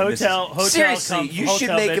afraid hotel, Seriously, you should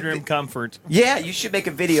hotel make a bedroom vi- comfort. Yeah, you should make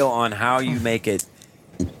a video on how you make it.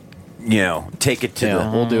 Take it to Yeah, the.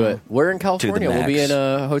 we'll do it. We're in California. We'll be max. in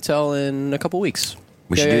a hotel in a couple weeks.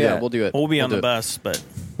 We should do that. We'll do it. We'll be on do the it. bus, but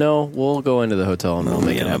No, we'll go into the hotel and we'll we'll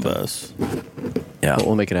make be it on the happen. bus. Yeah.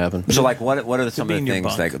 We'll make it happen. So, like, what are some be of in the your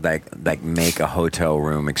things bunk. like make a hotel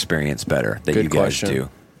room experience better that Good you guys question. do?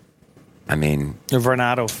 I mean, A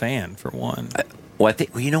Vernado fan, for one. I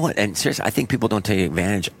think you know what, and seriously, I think people don't take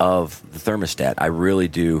advantage of the thermostat. I really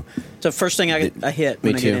do. It's the first thing I hit Me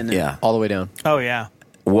when I too. get in there. Yeah. All the way down. Oh, yeah.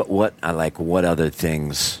 What I like. What other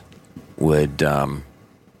things would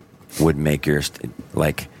make your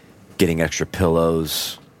like getting extra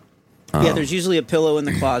pillows? Yeah, there's usually a pillow in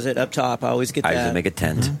the closet up top. I always get I that. usually make a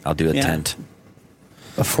tent. I'll do a Yeah. tent.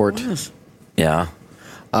 A fort. Yeah.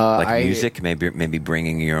 Like I- music, maybe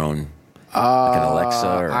bringing your own like an Alexa.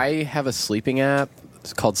 Or, I have a sleeping app.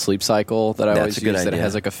 It's called Sleep Cycle that I That's always a good use. That it idea.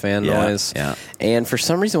 has like a fan Yeah, noise. yeah. And for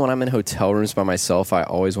some reason, when I'm in hotel rooms by myself, I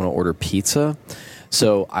always want to order pizza.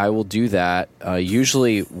 So I will do that.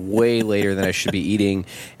 Usually way later than I should be eating,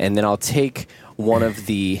 and then I'll take one of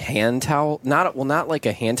the hand towel. Not like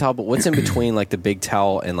a hand towel, but what's in between like the big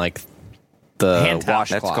towel and like the Hand towel.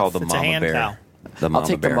 washcloth. that's called the It's a mama hand bear. towel. The mama I'll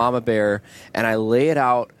take bear. the mama bear and I lay it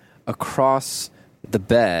out across the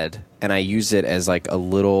bed, and I use it as like a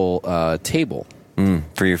little table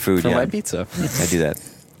for your food. for yeah. my pizza. I do that.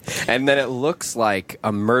 And then it looks like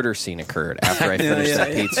a murder scene occurred after I finish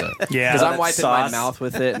that pizza. Yeah. Because I'm That wiping my sauce. mouth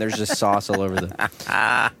with it, and there's just sauce all over the.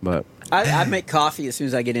 But I make coffee as soon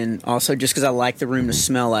as I get in, also, just because I like the room to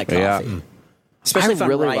smell like coffee. Yeah. Especially I if I'm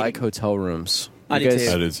really writing. like hotel rooms. I You do guys-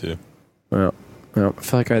 too. I did too. Well, No, I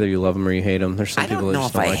feel like either you love them or you hate them. There's some I people don't that know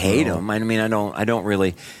just if I like hate at all. them. I mean, I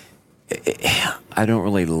don't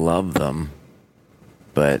really love them,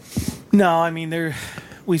 but No, I mean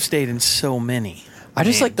we've stayed in so many. I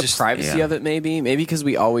just Man, like the privacy yeah. of it, maybe because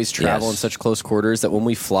we always travel Yes. in such close quarters that when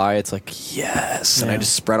we fly, it's like yes, and I Yeah.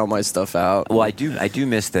 just spread all my stuff out. well, I do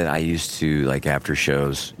miss that. I used to like after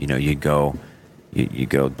shows. You know, you go,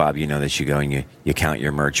 Bob. You know that you go and you count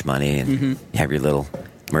your merch money and you have your little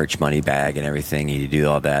merch money bag and everything. And you do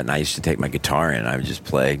all that. And I used to take my guitar in. And I would just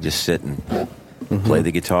sit and play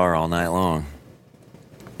the guitar all night long.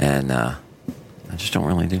 And I just don't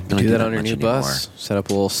really do Do that on your much new anymore. bus. Set up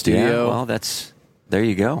a little Yeah, studio. well, there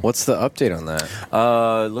you go. What's the update on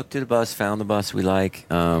that? Looked at a bus, found the bus we like.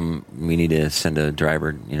 We need to send a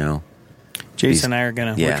driver. You know, Jason and I are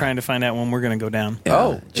gonna. Yeah. We're trying to find out when we're gonna go down.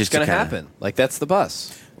 Oh, it's just going to kinda- happen. Like that's the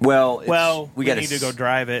bus. Well, We gotta need to go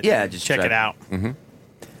drive it. Yeah, and just check drive it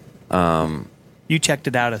out. You checked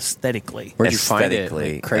it out aesthetically. Where'd you find it?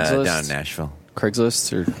 aesthetically, Like Craigslist? down in Nashville.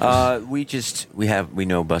 Craigslist or We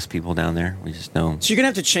know bus people down there. We just know. So you're gonna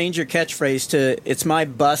have to change your catchphrase to "It's my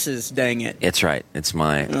buses, dang it." It's right. It's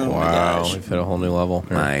my wow, we've hit a whole new level.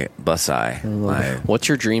 my bus eye. What's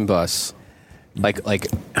your dream bus? Like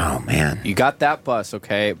Oh man. you got that bus,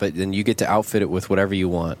 okay, but then you get to outfit it with whatever you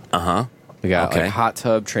want. We got Okay. like hot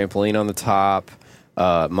tub, trampoline on the top,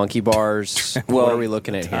 monkey bars. Well, what are we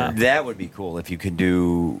looking at here? That would be cool if you could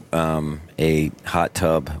do a hot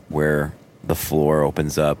tub where the floor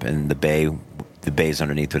opens up and the bays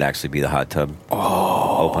underneath would actually be the hot tub.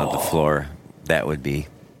 Open up the floor. That would be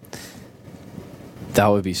That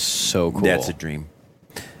would be so cool. That's a dream.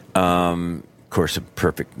 Of course, a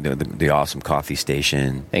perfect the awesome coffee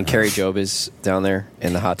station. And Carrie Job is down there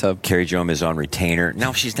in the hot tub. Carrie Joam is on retainer.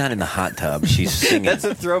 No, she's not in the hot tub. She's singing. That's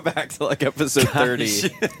a throwback to like episode 30.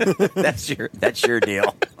 That's your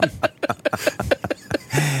deal.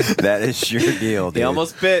 That is your deal, dude. He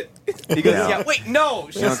almost bit. He goes, Yeah. yeah, wait, no.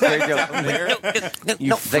 She's No, Carrie Joam. down there.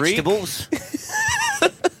 No freak. vegetables.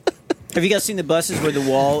 Have you guys seen the buses where the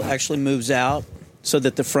wall actually moves out so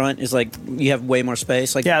that the front is like you have way more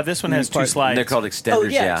space? Like Yeah, this one has two slides. They're called extenders. Oh,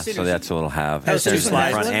 yeah, yeah, extenders. so that's what it'll have. Has There's two in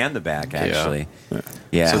the slides. front and the back, actually.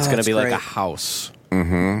 Yeah. So it's going to that's be like great. a house.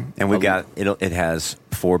 And we got it has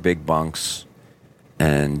 4 big bunks,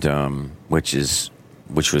 and which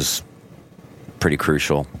was pretty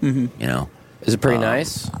crucial. You know, Is it pretty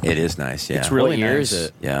nice? it is nice. Yeah, It's really What year nice. is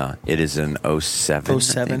it? yeah. It is an 07.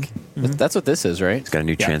 07. I think. That's what this is, right? It's got a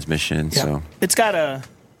new transmission. Yeah. So It's got a.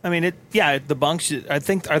 I mean, it. Yeah, the bunks. I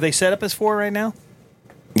think are they set up as 4 right now?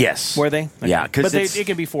 yes, Were they? Yeah, but because it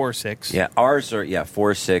can be 4 or 6. yeah, ours are 4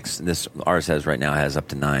 or 6. This ours has right now has up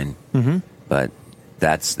to 9. But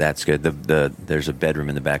that's good. There's a bedroom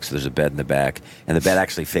in the back, so there's a bed in the back, and the bed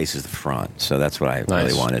actually faces the front. So that's what I Nice.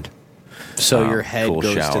 really wanted. So your head Cool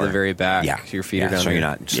goes to shower. the very back. Yeah, Your feet yeah, are down so there. you're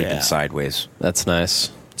not sleeping Yeah. sideways. That's nice.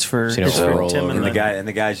 It's for, So you don't it's for roll Tim over. and And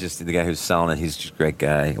the guy's just the guy who's selling it. He's just a great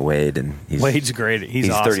guy, Wade, and Wade's great. He's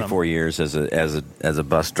awesome. 34 years as a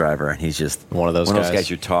bus driver, and he's just One of those guys.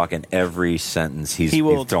 You're talking every sentence. He's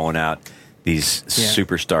throwing out these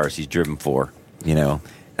superstars he's driven for. You know,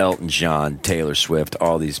 Elton John, Taylor Swift,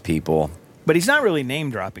 all these people. But he's not really name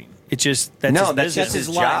dropping. It's just that's No, his that's business. just his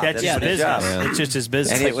life. job. That's That's his his business. job. It's just his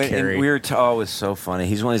business. And we were it was so funny.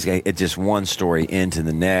 He's one of these guys. It just one story into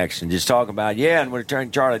the next, and just talking about and we're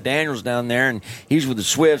turning Charlie Daniels down there, and he's with the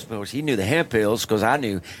Swifts, but he knew the Hemphills because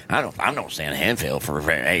I'm not saying Hemphill for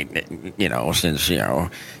since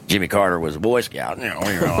Jimmy Carter was a Boy Scout, we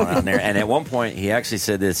were all out there. And at one point, he actually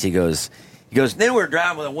said this. He goes. Then we were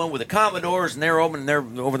driving with one with the Commodores, and they're over there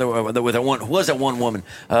with that one. Who was that one woman?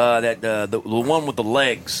 The one with the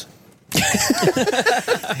legs.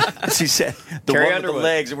 She said the Carrie one Underwood. with the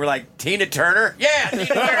legs, and we're like Tina Turner. Yeah, Tina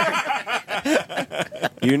Turner.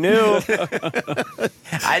 You knew.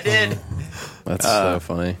 I did. That's so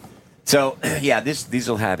funny. So these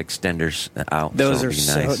will have extenders out. Those so are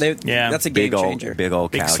it'll so. be nice. That's a game changer. Big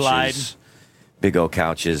old Big couches. slide. Big old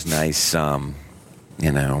couches. Nice.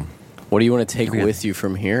 What do you want to take with you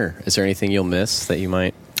from here? Is there anything you'll miss that you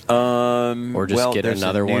might? Or just get there's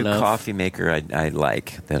another a new one of? coffee maker I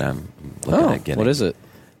like that I'm looking at getting. What is it?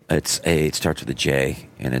 It starts with a J,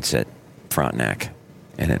 and it's at Frontenac,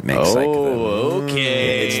 and it makes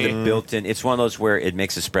okay. It's the built-in. It's one of those where it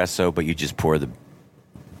makes espresso, but you just pour the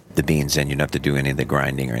beans in. You don't have to do any of the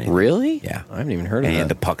grinding or anything. Really? Yeah, I haven't even heard of and that.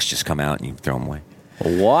 the pucks just come out and you throw them away.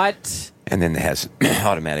 What? And then it has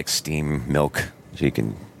automatic steam milk, so you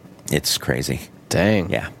can. It's crazy. Dang.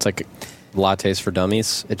 Yeah. It's like lattes for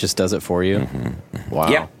dummies. It just does it for you. Wow.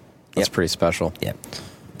 Yeah. That's Yep. pretty special. Yep.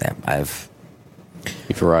 Yeah,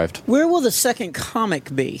 You've arrived. Where will the second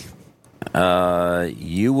comic be?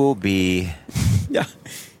 You will be Yeah.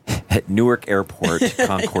 at Newark Airport,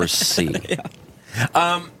 Concourse C.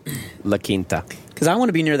 La Quinta. Because I want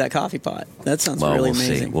to be near that coffee pot. That sounds Well, really we'll see.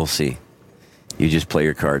 amazing. We'll see. You just play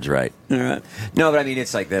your cards right. All right. No, but I mean,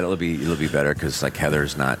 it's like that. It'll be better because like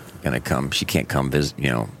Heather's not going to come. She can't come visit,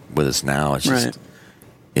 with us now. It's just, Right.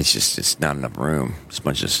 it's not enough room. It's a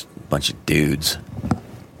bunch of dudes.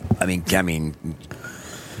 I mean,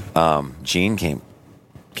 Gene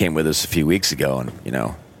came with us a few weeks ago, and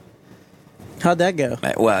How'd that go?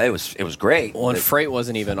 well, it was great. Well, and Freight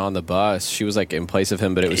wasn't even on the bus. She was like in place of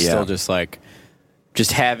him, but it was still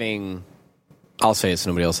just having. I'll say it so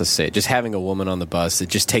nobody else has to say it. Just having a woman on the bus, it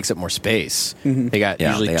just takes up more space. Mm-hmm. They got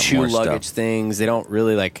usually they got 2 more luggage stuff. things. They don't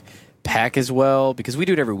really like pack as well because we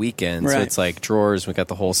do it every weekend. So Right. it's like drawers. We got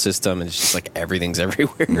the whole system, and it's just like everything's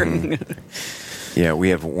everywhere. Yeah, we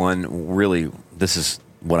have one really. This is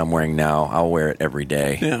what I'm wearing now. I'll wear it every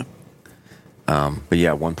day. Yeah. But yeah,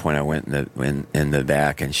 at one point I went in the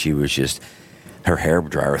back, and she was just her hair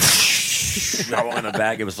dryer all in the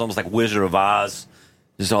back. It was almost like Wizard of Oz.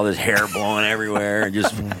 Just all this hair blowing everywhere, and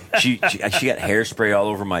just she got hairspray all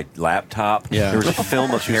over my laptop. Yeah. There was a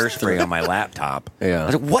film of hairspray on my laptop. Yeah. I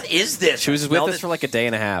was like, "What is this?" She was with us for like a day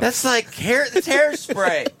and a half. That's like hair. That's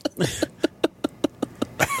hairspray.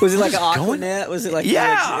 Was it like an Aquanet? Was it like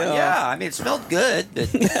Yeah. I mean, it smelled good,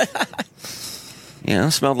 but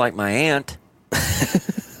it smelled like my aunt.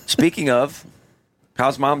 Speaking of,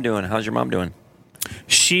 how's Mom doing? How's your mom doing?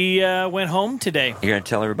 She went home today. You're gonna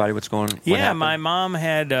tell everybody what's going on? Yeah, my mom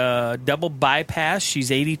had double bypass.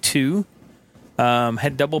 She's 82.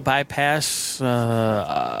 Had double bypass 2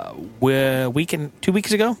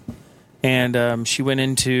 weeks ago, and she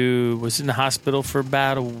was in the hospital for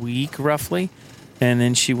about a week roughly, and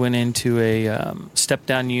then she went into a step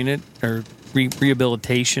down unit or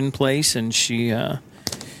rehabilitation place, and she, I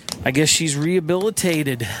guess she's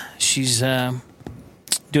rehabilitated. She's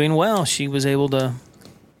doing well. She was able to.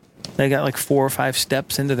 They got like 4 or 5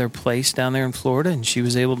 steps into their place down there in Florida, and she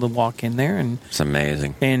was able to walk in there, and It's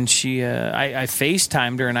amazing. and she, I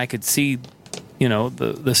FaceTimed her, and I could see,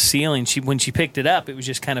 the ceiling. When she picked it up, it was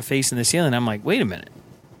just kind of facing the ceiling. I'm like, wait a minute,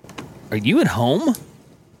 are you at home?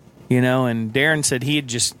 And Darren said he'd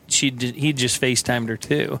just FaceTimed her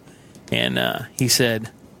too, and he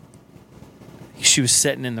said she was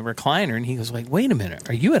sitting in the recliner, and he was like, wait a minute,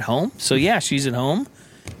 are you at home? So yeah, she's at home,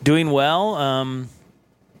 doing well.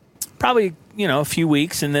 Probably, a few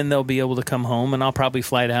weeks, and then they'll be able to come home, and I'll probably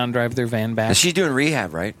fly down and drive their van back. And she's doing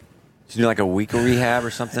rehab, right? She's doing like a week of rehab or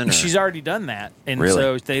something? Or? She's already done that, and Really?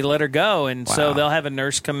 so they let her go, and so Wow. they'll have a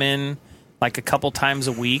nurse come in like a couple times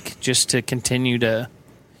a week just to continue to,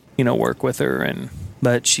 work with her.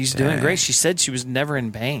 But she's doing Dang. great. She said she was never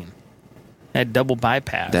in pain. Had double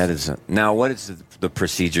bypass. That is now. What is the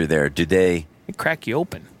procedure there? Do they? It crack you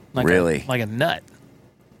open like Really? like a nut.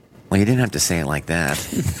 Well, you didn't have to say it like that.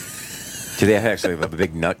 Do they actually have a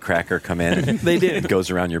big nutcracker come in? And They do. It goes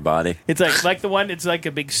around your body. It's like the one. It's like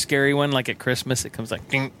a big scary one. Like at Christmas, it comes like.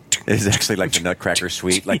 Ding, It's actually like the Nutcracker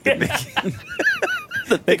Suite, like the big.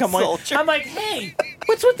 They come like, I'm like, hey,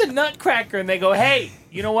 what's with the nutcracker? And they go, hey,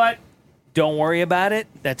 you know what? Don't worry about it.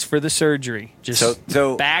 That's for the surgery. Just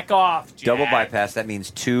So back off. Jack. double bypass. That means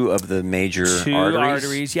 2 of the major 2 arteries.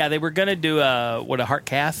 arteries. Yeah, they were going to do a heart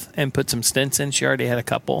cath and put some stents in. She already had a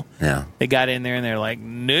couple. Yeah. They got in there and they're like,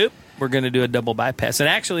 nope, we're going to do a double bypass. And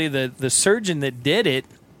actually, the surgeon that did it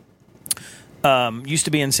used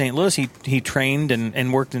to be in St. Louis. He trained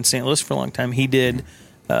and worked in St. Louis for a long time. He did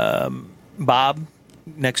Bob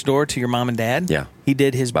next door to your mom and dad. Yeah. He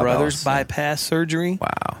did his Bob brother's Ellis, yeah. bypass surgery.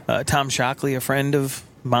 Wow. Tom Shockley, a friend of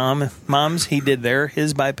mom's, he did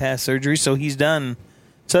his bypass surgery. So he's done.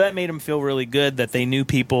 So that made him feel really good that they knew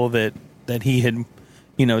people that he had,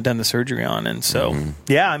 done the surgery on. And so,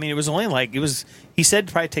 yeah, I mean, it was only he said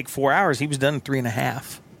it'd probably take 4 hours. He was done in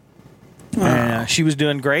 3.5. And she was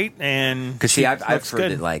doing great. And Because see, I've looks heard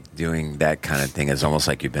good. that like doing that kind of thing is almost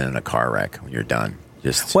like you've been in a car wreck when you're done.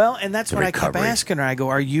 Just Well, and that's the what I kept recovery. asking her. I go,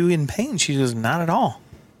 "Are you in pain?" She goes, "Not at all."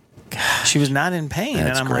 She was not in pain,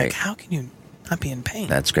 That's and I'm great. like, "How can you not be in pain?"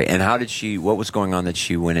 That's great. And how did she? What was going on that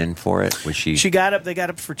she went in for it? Was she? She got up. They got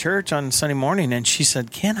up for church on Sunday morning, and she said,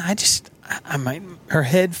 "Ken, I might." Her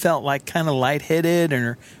head felt like kind of lightheaded,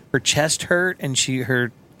 and her chest hurt, and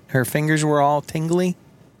her fingers were all tingly.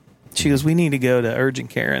 She goes, "We need to go to urgent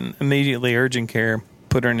care," and immediately urgent care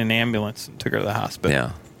put her in an ambulance and took her to the hospital.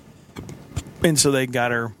 Yeah. And so they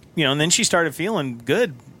got her, and then she started feeling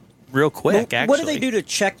good real quick, actually. What do they do to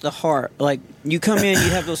check the heart? Like, you come in,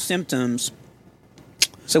 you have those symptoms.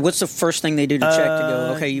 So what's the first thing they do to check to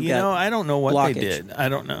go, okay, you've got I don't know what blockage. they did. I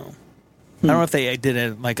don't know. I don't know if they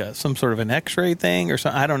did some sort of an X-ray thing or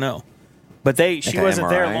something. I don't know. But she an wasn't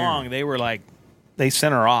there MRI or- long. They were like, they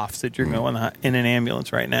sent her off. Said you're going in an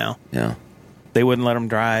ambulance right now. Yeah. They wouldn't let him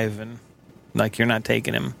drive, and like you're not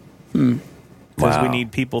taking him because we Wow.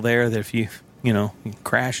 need people there. That if you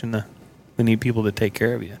crash we need people to take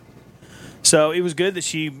care of you. So it was good that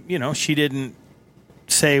she didn't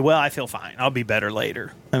say, "Well, I feel fine. I'll be better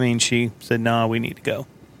later." I mean, she said, "No, we need to go."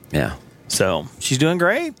 Yeah. So she's doing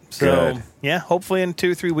great. So Good. yeah, hopefully in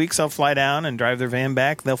 2 or 3 weeks I'll fly down and drive their van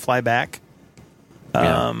back. They'll fly back.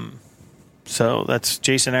 So that's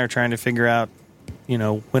Jason and I are trying to figure out,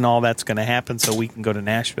 when all that's going to happen, so we can go to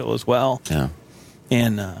Nashville as well. Yeah.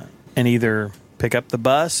 And either pick up the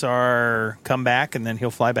bus or come back, and then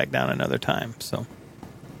he'll fly back down another time. So,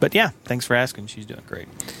 but yeah, thanks for asking. She's doing great.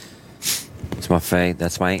 It's my Faye.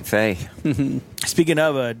 That's my Aunt Faye. Speaking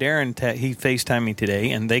of Darren, he FaceTimed me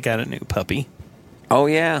today, and they got a new puppy. Oh,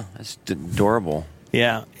 yeah. That's adorable.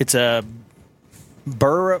 Yeah, it's a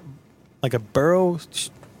burro.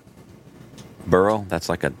 Burrow? That's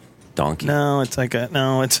like a donkey. No, it's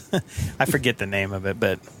I forget the name of it,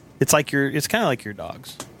 but it's kind of like your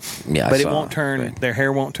dogs. Yeah, But it won't turn, their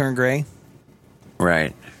hair won't turn gray.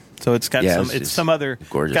 Right. So it's got Yeah, it's some other,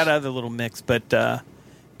 gorgeous. got other little mix, but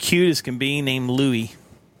cute as can be, named Louie.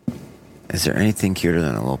 Is there anything cuter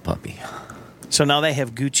than a little puppy? So now they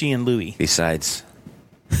have Gucci and Louie. Besides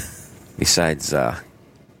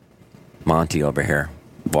Monty over here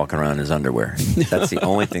walking around in his underwear. That's the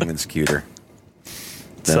only thing that's cuter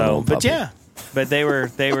than a little But puppy. yeah, but they were.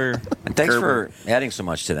 And thanks for adding so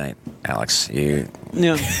much tonight, Alex. Yeah.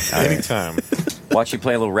 Anytime. Watch you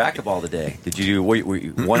play a little racquetball today. Did you do? Were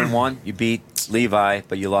you 1-1? You beat Levi,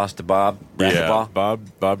 but you lost to Bob. Racquetball. Yeah,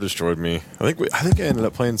 Bob destroyed me. I think I ended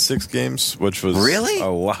up playing 6 games, which was Really? a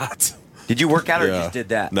lot. Did you work out or Yeah. just did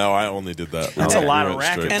that? No, I only did that. That's a lot We of went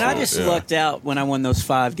straight racket. And to I it, just yeah. lucked out when I won those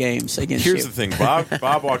 5 games against Here's you. the thing.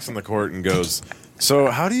 Bob walks on the court and goes, "So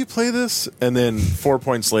how do you play this?" And then 4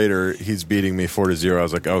 points later, he's beating me 4-0. I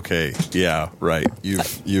was like, "Okay, yeah, right. You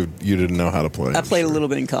didn't know how to play." I played a little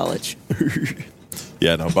bit in college.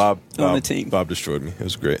 Yeah, no, Bob On the team. Bob destroyed me. It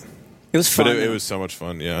was great, It was fun. but it was so much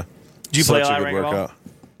fun. Yeah. Did you play Such a a lot of good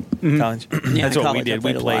racquetball? workout. College. Yeah, That's what college, we I did.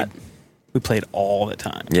 played a lot. We played all the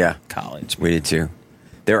time. Yeah. College. We did too.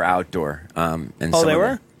 They were outdoor. And Oh, some they of were?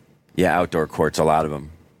 them- yeah, outdoor courts. A lot of them.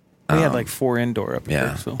 We had like 4 indoor up Yeah,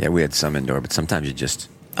 here. So. yeah. We had some indoor, but sometimes you just.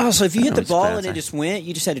 Oh, so if you hit the it's ball bad, and it sorry. just went,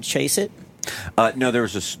 you just had to chase it? No,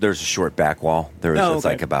 there's a short back wall. It's okay.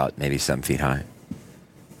 like about maybe 7 feet high.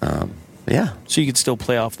 Yeah. So you could still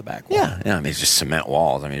play off the back wall. Yeah. I mean, it's just cement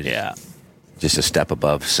walls. I mean, it's Yeah. just a step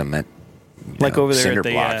above cement. Like over there cinder at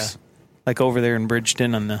the, blocks. like over there in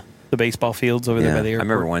Bridgeton on the baseball fields over there by the I airport.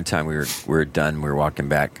 remember one time we were done. We were walking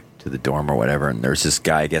back to the dorm or whatever, and there was this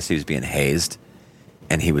guy. I guess he was being hazed,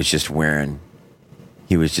 and he was just running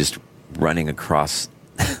across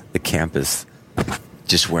the campus,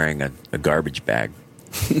 just wearing a garbage bag.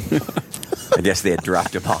 I guess they had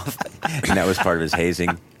dropped him off, and that was part of his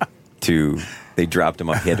hazing. They dropped him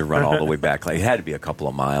off. He had to run all the way back. Like it had to be a couple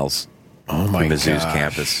of miles from Mizzou's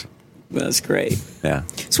campus. That's great. Yeah.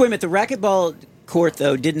 So wait a minute, the racquetball court,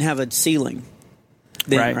 though, didn't have a ceiling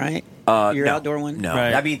then, right? Your no, outdoor one? No,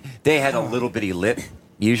 Right. I mean they had a little bitty lip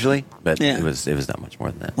usually, but Yeah. it was not much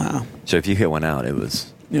more than that. Wow. So if you hit one out, it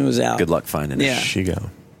was It was out. good luck finding Yeah. it. She go.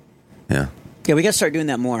 Yeah. Yeah, we got to start doing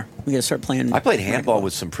that more. We got to start playing. I played handball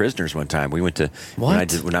with some prisoners one time. We went to when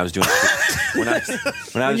I was doing when I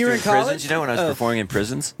was you were doing in college? prisons. You know, when I was performing in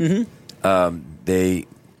prisons, Mm-hmm.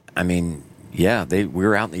 we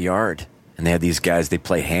were out in the yard and they had these guys. They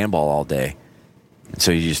play handball all day. And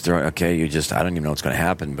so you just throw. Okay, I don't even know what's going to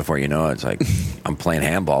happen before you know it. It's like I'm playing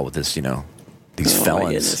handball with this. These Oh, my felons.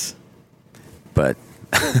 goodness. But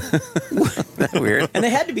isn't that weird. And they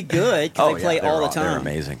had to be good because they play they were all the They're time.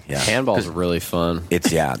 amazing. Yeah, Handball's really fun. it's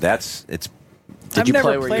Did you never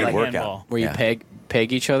play where played you a workout. handball. where you Yeah.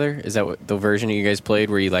 peg each other? Is that what the version you guys played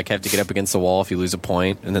where you like have to get up against the wall if you lose a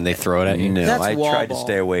point and then they throw it at you? No, That's I wall tried ball. to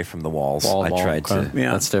stay away from the walls. Wall I ball, tried okay. to.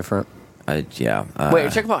 Yeah. That's different. Wait, you're Wait, you're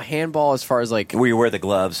talking about handball as far as like. where you wear the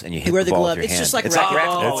gloves and you hit You wear the the ball glove. with your It's just hand. like it's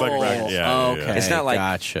racquetball. It's like racquetball. Yeah. Okay. It's not like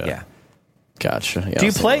Gotcha. Yeah, Gotcha. Yeah, Do you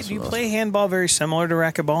I'll say play? those Do you are those. play handball very similar to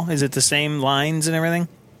racquetball? Is it the same lines and everything?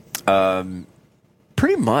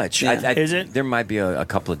 pretty much. Yeah. Is it? There might be a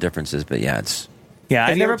couple of differences, but yeah, it's Yeah, Have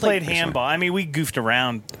I you never ever played- played handball. I mean, we goofed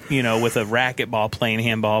around, with a racquetball playing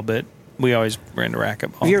handball, but we always were into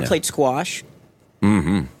racquetball. Have you ever played squash?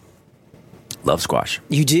 love squash.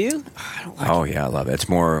 You do? I don't like Oh yeah, I love it. It's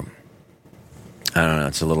more. I don't know.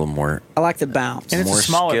 It's a little more I like the bounce. And it's a more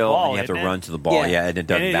smaller skill. ball, And you have to isn't it? run to the ball. Yeah. And it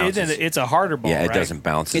doesn't And bounce. it's a harder ball. Yeah, it right? doesn't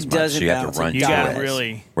bounce as It much. doesn't So you have bounce. to run It You to got it. to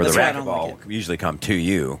really. Where the That's why I don't racquetball like usually come to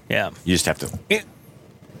you. Yeah. You just have to.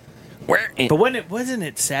 But wasn't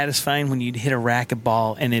it satisfying when you'd hit a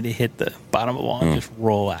racquetball and it hit the bottom of the ball and just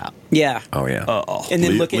roll out? Yeah. Oh yeah. Oh, And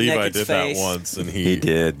then look at Levi Naked's did face. that once, and He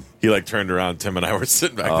did. He like turned around. Tim and I were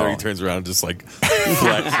sitting back there. He turns around, and just like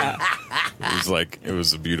flexing. It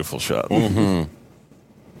was a beautiful shot.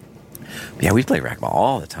 Yeah, we play racquetball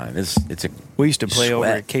all the time. It's a. we used to play over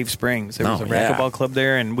sweat. at Cave Springs. There was Oh, a yeah. racquetball club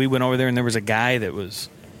there, and we went over there, and there was a guy that was.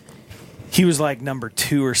 He was like number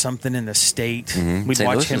 2 or something in the state. Mhm. We'd St.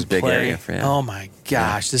 watch Louis him is a big play. area for- yeah. Oh my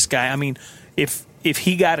gosh, this guy! I mean, if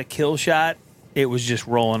he got a kill shot, it was just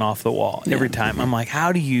rolling off the wall every time. I'm like,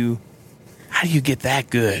 how do you get that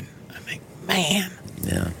good? I think, man.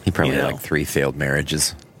 Yeah, he probably You had know. like 3 failed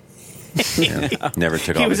marriages. Yeah. Never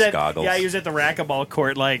took off his goggles. Yeah, he was at the racquetball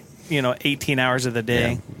court 18 hours of the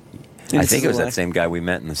day. I think it was that same guy we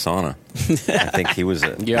met in the sauna. I think he was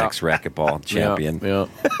an Yeah. ex-racquetball champion. Yeah.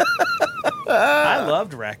 I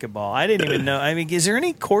loved racquetball. I didn't even know. I mean, is there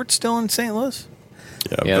any court still in St. Louis?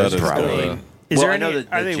 Yeah, that there's is probably- good. Is well, there I know any? that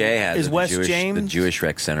are the they? J has is it. West The James? Jewish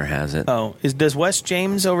Rec Center has it. Oh, does West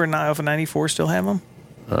James over off of 94 still have them?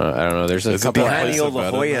 I don't know. There's a Is it couple. Behind place the old better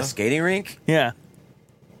La Jolla now? skating rink? Yeah.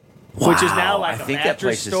 Which is now Wow, like I a think mattress that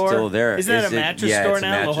place store. is still there. Isn't that Is a it- mattress yeah, store it's now,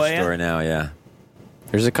 a La mattress Jolla? store now, yeah.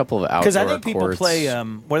 There's a couple of outdoor Because I think people courts. play.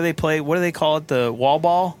 What do they play? What do they call it? The wall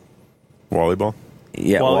ball. Volleyball.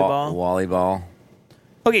 Yeah, Volleyball? volleyball.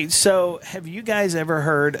 Okay, so have you guys ever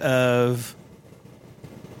heard of?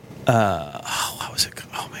 What was it?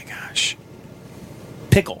 Oh my gosh,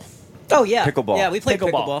 pickle. Oh, yeah. Pickleball. Yeah, we played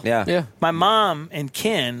Pickleball. pickleball. Yeah. Yeah. My mom and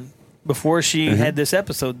Ken, before she had this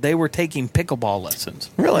episode, they were taking pickleball lessons,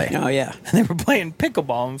 Really? Oh, yeah. and they were playing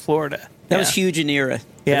pickleball in Florida. That was huge in the era.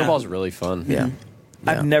 Yeah, Pickleball's really fun. Yeah.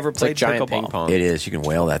 I've never It's like played giant pickleball. ping pong. It is. You can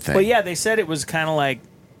whale that thing. Well, yeah, they said it was kind of like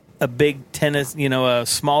a big tennis, a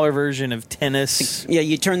smaller version of tennis. Yeah,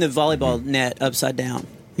 you turn the volleyball net upside down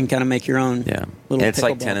and kind of make your own Yeah. little It's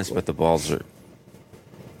like pickleball. tennis, but the balls are.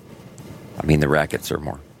 I mean, the rackets are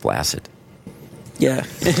more flaccid. Yeah.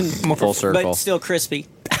 Full circle. But still crispy.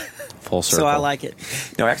 Full circle. So I like it.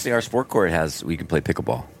 No, actually, our sport court we can play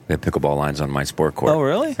pickleball. We have pickleball lines on my sport court. Oh,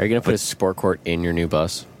 really? Are you going to put a sport court in your new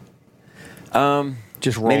bus?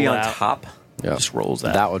 Just roll Maybe on out. top. Yeah. Just rolls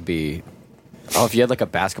out. That would be. Oh, if you had like a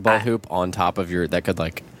basketball hoop on top of your, that could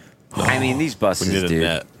like. I mean, these buses, We need a dude.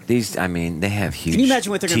 net. These, I mean, they have huge. you imagine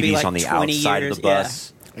what they're gonna TVs be like on the 20 outside years? of the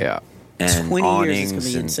bus? Yeah. And 20 years is awnings gonna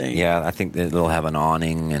be and- insane. Yeah, I think that they'll have an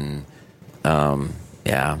awning and,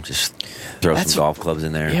 just throw That's- some golf clubs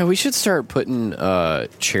in there. Yeah, we should start putting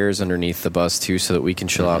chairs underneath the bus too, so that we can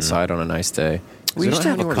chill outside on a nice day. We used to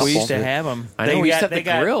have a couple. We used to have them. I know we used to have the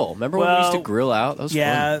grill. Remember when we used to grill out? That was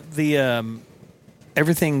yeah, fun. the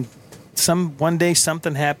everything. One day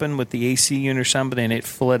something happened with the AC unit or something, and it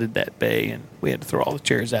flooded that bay, and we had to throw all the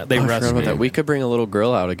chairs out. They I forgot rusted. about that. We could bring a little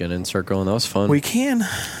grill out again and start going. That was fun. We can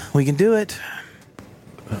do it.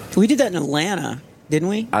 We did that in Atlanta, didn't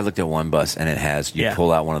we? I looked at one bus and it has you Yeah.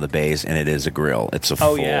 pull out one of the bays and it is a grill. It's a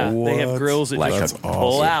Oh full. yeah, they have grills that Like just a-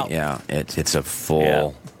 pull out. Yeah, it's a full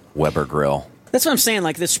Yeah. Weber grill. That's what I'm saying.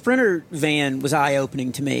 Like the Sprinter van was eye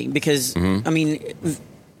opening to me because Mm-hmm. I mean,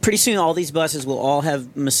 pretty soon all these buses will all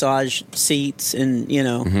have massage seats and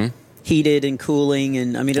Mm-hmm. heated and cooling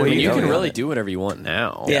and I mean, Well, it'll be you can great. really do whatever you want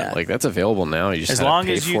now. Yeah. like that's available now. You just As gotta long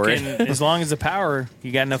pay as you for can, it. as long as the power,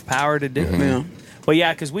 you got enough power to do it. Yeah. Well,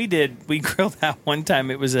 yeah, because we grilled out one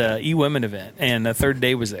time. It was a E-Women event, and the third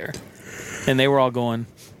day was there, and they were all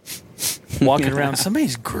walking around.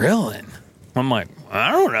 Somebody's grilling. I'm like,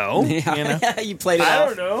 I don't know. Yeah, You know? yeah, you played it I off.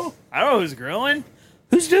 don't know. I don't know who's grilling.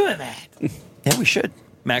 Who's doing that? Yeah, we should.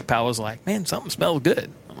 Mac Powell was like, man, something smells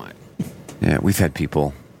good. I'm like, Yeah, we've had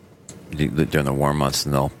people during the warm months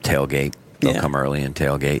and they'll tailgate. They'll Yeah. come early and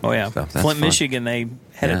tailgate. oh yeah, Stuff. That's Flint, fun. Michigan. They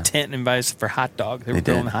had Yeah. a tent and invited us for hot dog. They were They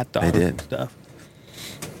did. grilling hot dogs They did. and stuff.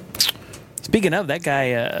 Speaking of that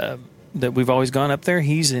guy that we've always gone up there,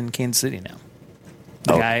 he's in Kansas City now.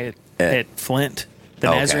 The Oh, guy at Flint, the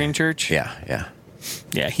Okay. Nazarene Church. Yeah.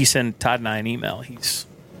 Yeah, he sent Todd and I an email. He's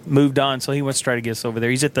moved on, so he wants to try to get us over there.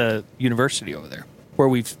 He's at the university over there where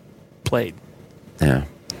we've played. Yeah.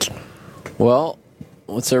 Well,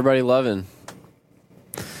 what's everybody loving?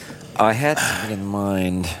 I had something in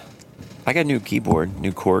mind. I got a new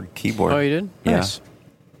Korg keyboard. Oh, you did? Yeah. Nice.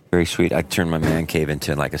 Very sweet. I turned my man cave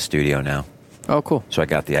into like a studio now. Oh, cool. So I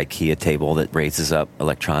got the IKEA table that raises up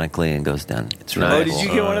electronically and goes down. It's really Oh, cool. did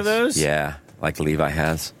you get one of those? Yeah, like Levi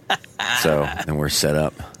has. So then we're set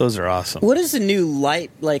up. Those are awesome. What is the new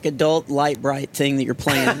adult light bright thing that you're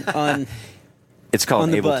playing on? It's called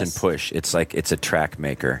on the Ableton bus? Push. It's a track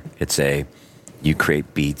maker. You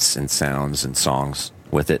create beats and sounds and songs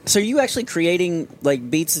with it. So are you actually creating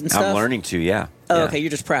beats and stuff? I'm learning to, yeah. Oh, Yeah. okay. You're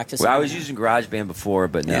just practicing. Well, I was using GarageBand before,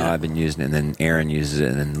 but now I've been using it, and then Aaron uses it,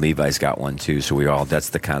 and then Levi's got one too. So that's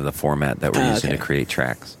the kind of the format that we're using to create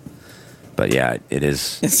tracks. But yeah, it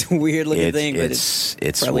is. It's a weird looking thing, but it's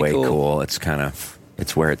way cool. It's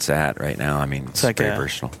it's where it's at right now. I mean, it's like very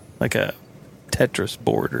versatile. Like a Tetris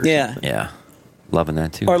board or something. Yeah. Loving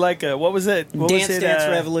that too. Or like what was it? Dance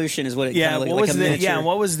Revolution is what it kind of what was the and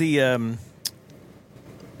what was the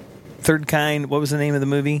Third Kind? What was the name of the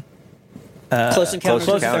movie? Close Encounters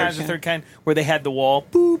of the Third Kind, where they had the wall.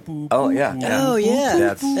 Boop, boop, oh yeah. Oh yeah.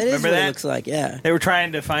 That is Remember what that? it looks like. Yeah. They were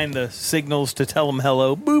trying to find the signals to tell them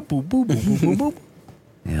hello. Boop boop boop boop boop boop boop.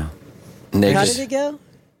 Yeah. How did it go?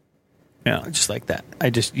 Yeah, just like that.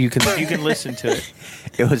 You can listen to it.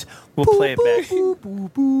 It was. We'll play it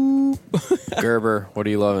back. Gerber, what are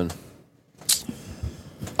you loving?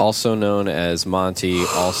 Also known as Monty,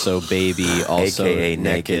 also Baby, also AKA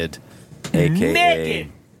Naked. AKA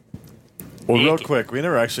Naked. Well, real quick, we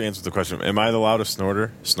never actually answered the question. Am I the loudest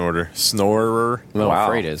snorer? No, Wow.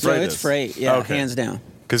 Freight is. No, it's Freight. Yeah, Okay. hands down.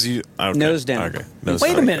 Because you Nose down. Okay. Wait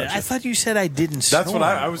a down. minute. Gotcha. I thought you said I didn't snore. That's what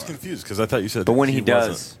I was confused because I thought you said. But when he does,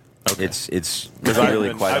 wasn't. Okay. it's Because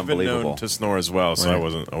really quite I've been unbelievable. known to snore as well, so I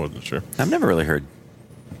wasn't sure. I've never really heard.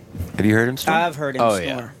 Have you heard him snore? I've heard him Oh, snore.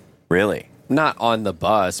 yeah. Really? Not on the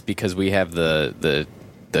bus because we have the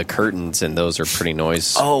curtains and those are pretty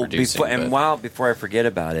noise. Before I forget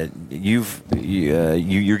about it,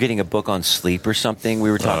 you're getting a book on sleep or something.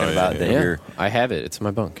 We were talking about that. Yeah, I have it. It's in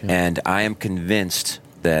my bunk. Yeah. And I am convinced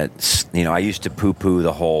that I used to poo-poo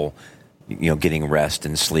the whole getting rest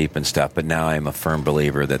and sleep and stuff, but now I am a firm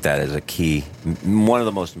believer that is a key, one of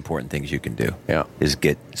the most important things you can do. Yeah, is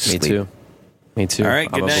get sleep. Me too. All right,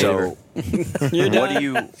 good night. So,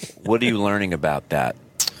 what are you learning about that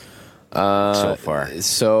so far?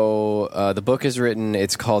 So the book is written.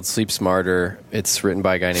 It's called Sleep Smarter. It's written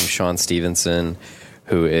by a guy named Sean Stevenson,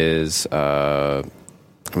 who is.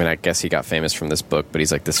 I guess he got famous from this book, but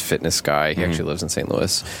he's like this fitness guy. He actually lives in St.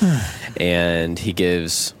 Louis, and he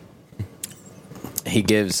gives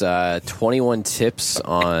 21 tips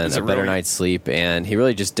on a better night's sleep, and he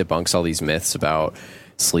really just debunks all these myths about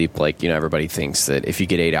sleep. Like, everybody thinks that if you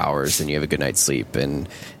get 8 hours, then you have a good night's sleep, and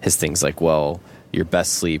his thing's like, well, your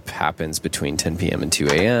best sleep happens between 10 p.m. and 2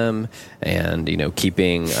 a.m. And,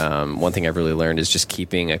 keeping one thing I've really learned is just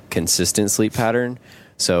keeping a consistent sleep pattern.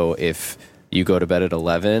 So if you go to bed at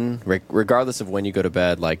 11, regardless of when you go to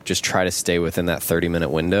bed, just try to stay within that 30-minute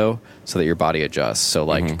window so that your body adjusts. So,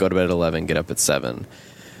 go to bed at 11, get up at 7.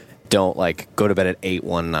 Don't, go to bed at 8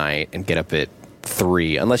 one night and get up at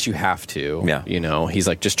 3, unless you have to. Yeah. He's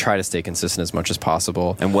like, just try to stay consistent as much as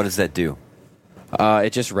possible. And what does that do? It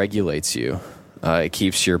just regulates you. It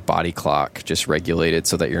keeps your body clock just regulated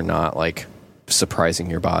so that you're not, surprising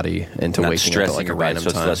your body into waking up at a random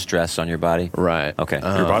so time. It's less stress on your body. Right. Okay.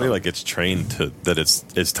 Your body gets trained that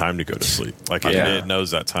it's time to go to sleep. It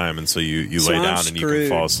knows that time, and so you So lay I'm down and you can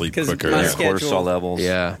fall asleep screwed, 'cause quicker. my Yeah. schedule- Cortisol levels.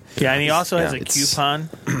 Yeah. Yeah, and he also has a It's- coupon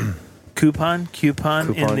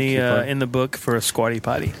in the book for a squatty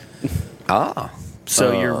potty.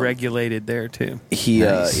 So you're regulated there too. He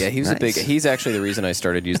Nice. he was a big. Nice. He's actually the reason I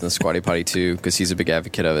started using the squatty potty too, because he's a big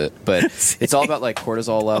advocate of it. But it's all about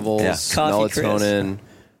cortisol levels, Yeah. Coffee, melatonin.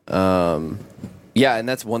 And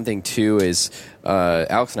that's one thing too. Is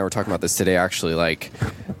Alex and I were talking about this today. Actually,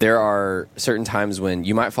 there are certain times when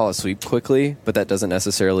you might fall asleep quickly, but that doesn't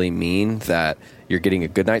necessarily mean that you're getting a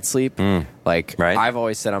good night's sleep. Right. I've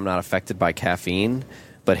always said I'm not affected by caffeine,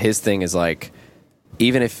 but his thing is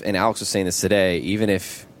even if, and Alex was saying this today, even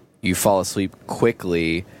if you fall asleep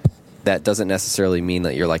quickly, that doesn't necessarily mean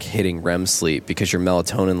that you're hitting REM sleep, because your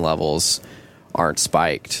melatonin levels aren't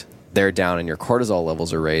spiked. They're down and your cortisol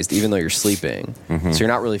levels are raised, even though you're sleeping. So you're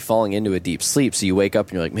not really falling into a deep sleep. So you wake up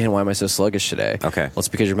and you're like, man, why am I so sluggish today? Okay. Well, it's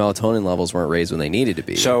because your melatonin levels weren't raised when they needed to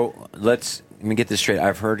be. So let me get this straight.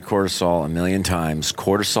 I've heard cortisol a million times.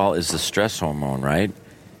 Cortisol is the stress hormone, right?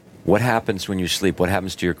 What happens when you sleep? What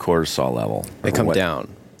happens to your cortisol level? they come down.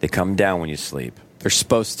 They come down when you sleep. They're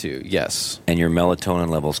supposed to, yes. And your melatonin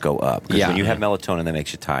levels go up. 'Cause Yeah. when you have melatonin, that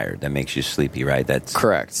makes you tired. That makes you sleepy, right? That's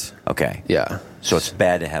Correct. okay. Yeah. So it's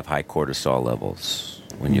bad to have high cortisol levels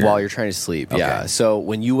While you're trying to sleep, Okay. yeah. So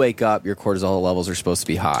when you wake up, your cortisol levels are supposed to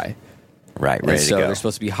be high. right, And ready so to go. they're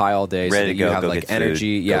supposed to be high all day, so Ready that to you go, have go get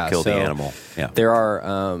energy. food, go Yeah, kill the so animal. Yeah. There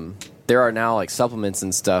are there are now like supplements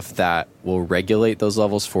and stuff that will regulate those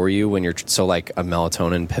levels for you when you're so like a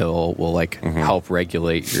melatonin pill will like help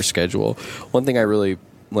regulate your schedule. One thing I really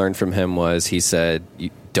learned from him was he said you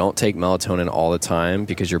don't take melatonin all the time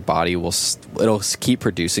because your body it'll keep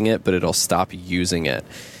producing it, but it'll stop using it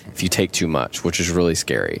if you take too much, which is really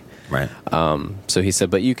scary. Right. So he said,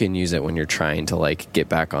 but you can use it when you're trying to like get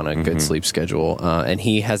back on a good sleep schedule. And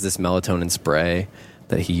he has this melatonin spray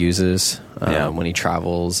that he uses when he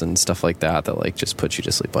travels and stuff like that like just puts you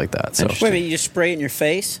to sleep like that. So wait a minute, you just spray it in your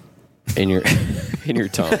face? In your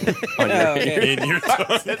tongue. On In your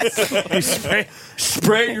tongue.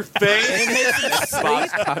 spray your face.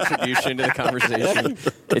 Bob's contribution to the conversation.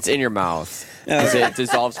 It's in your mouth. Because it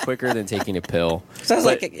dissolves quicker than taking a pill. Sounds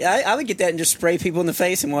like I would get that and just spray people in the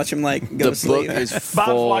face and watch them like go to The sleep. book is Bob's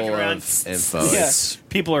full walking around. of info. Yeah.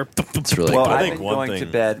 People are. It's really Well, cool. I've think been one going thing-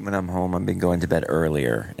 to bed when I'm home. I've been going to bed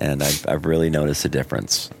earlier, and I've really noticed a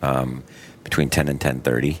difference between 10 and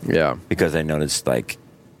 10:30. Yeah. Because I noticed like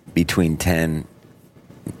between 10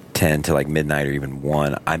 to like midnight or even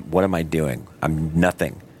 1, what am I doing? I'm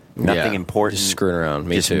nothing Yeah, important. just screwing around.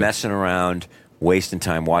 Me just too. messing around, wasting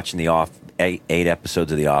time watching eight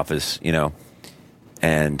episodes of The Office,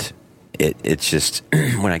 and it's just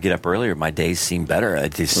when I get up earlier, my days seem better. I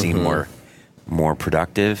just seem more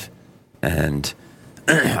productive, and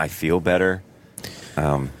I feel better.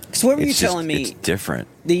 So what were you It's telling me? It's different.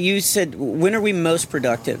 You said, when are we most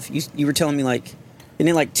productive? You were telling me like, isn't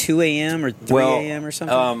it like 2 a.m. or 3 a.m. or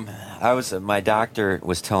something? My doctor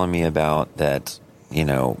was telling me about that,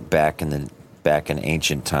 back in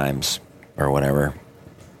ancient times or whatever,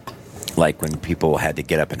 like when people had to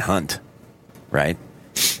get up and hunt, right?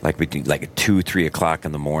 Like at 2, 3 o'clock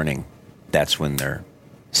in the morning, that's when their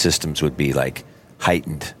systems would be like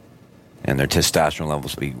heightened and their testosterone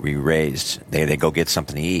levels would be raised. They go get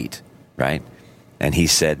something to eat, right? And he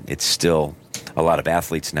said it's still a lot of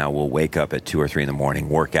athletes now will wake up at 2 or 3 in the morning,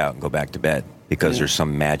 work out, and go back to bed because there's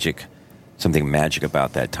something magic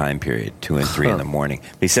about that time period, 2 and 3 in the morning.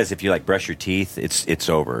 But he says if you like brush your teeth, it's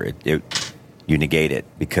over. You negate it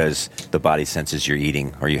because the body senses you're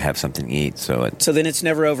eating or you have something to eat. So then it's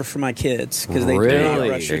never over for my kids because they do Really? not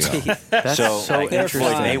brush their There you go. teeth. That's so like interesting.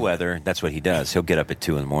 Floyd Mayweather, that's what he does. He'll get up at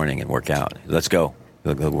 2 in the morning and work out. Let's go.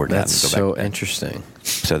 He'll go work That's out and go so back. interesting.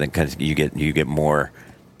 So then, because you get more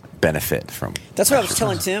benefit from. That's what I was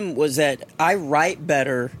telling Tim was that I write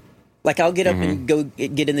better. Like I'll get up and go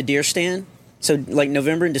get in the deer stand. So like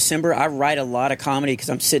November and December, I write a lot of comedy because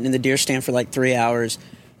I'm sitting in the deer stand for like 3 hours,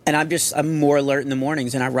 and I'm more alert in the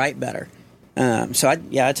mornings and I write better. So I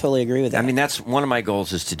totally agree with that. I mean, that's one of my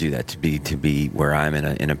goals is to do that, to be where I'm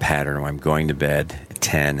in a pattern where I'm going to bed at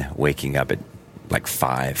 10, waking up at like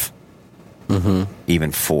 5,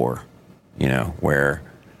 even 4. Where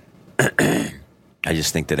I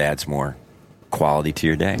just think that adds more quality to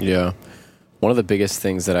your day. Yeah. One of the biggest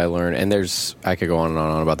things that I learned, and I could go on and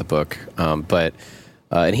on about the book, but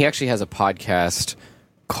he actually has a podcast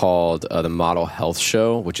called The Model Health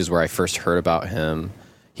Show, which is where I first heard about him.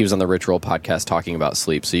 He was on the Rich Roll podcast talking about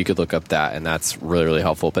sleep, so you could look up that, and that's really, really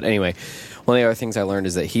helpful. But anyway, one of the other things I learned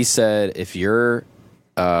is that he said if you're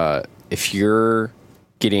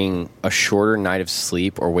getting a shorter night of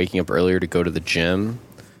sleep or waking up earlier to go to the gym,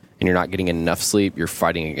 and you're not getting enough sleep, you're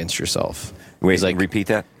fighting against yourself. Wait, He's like, repeat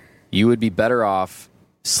that? you would be better off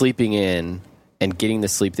sleeping in and getting the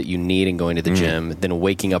sleep that you need and going to the gym than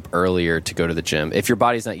waking up earlier to go to the gym if your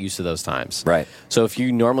body's not used to those times. Right. So if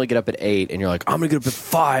you normally get up at 8 and you're like, I'm going to get up at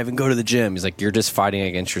 5 and go to the gym, he's like, you're just fighting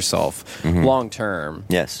against yourself long term.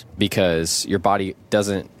 Yes. Because your body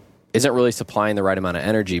isn't really supplying the right amount of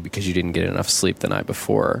energy because you didn't get enough sleep the night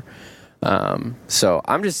before. So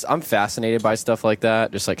I'm fascinated by stuff like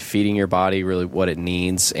that, just like feeding your body really what it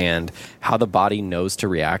needs and how the body knows to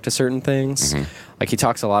react to certain things. Like he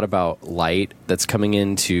talks a lot about light that's coming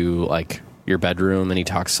into like your bedroom, and he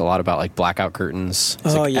talks a lot about like blackout curtains.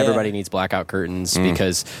 It's like everybody needs blackout curtains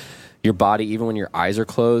because your body, even when your eyes are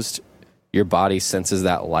closed, your body senses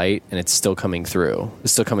that light and it's still coming through.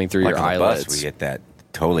 It's still coming through Like your on the eyelids. bus, we get that.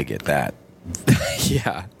 Totally get that.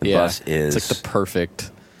 Yeah. The bus is it's like the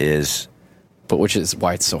perfect, is but which is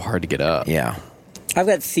why it's so hard to get up. yeah. I've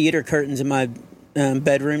got theater curtains in my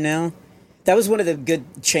bedroom now. That was one of the good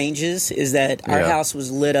changes is that our house was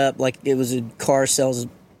lit up like it was a car sales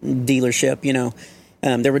dealership,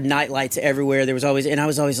 There were night lights everywhere. There was always, and I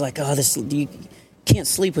was always like, oh, you can't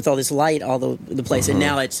sleep with all this light all the place. And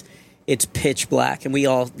now it's pitch black, and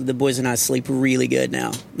the boys and I sleep really good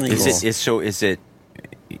now. Like, Is it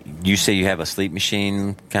you say you have a sleep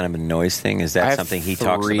machine, kind of a noise thing. Is I that have something he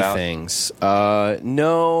talks three about? things.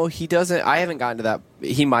 No, he doesn't. I haven't gotten to that.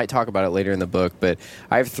 He might talk about it later in the book, but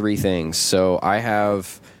I have three things. So I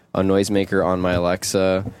have a noisemaker on my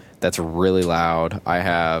Alexa that's really loud.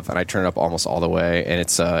 And I turn it up almost all the way, and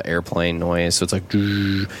it's airplane noise. So it's like,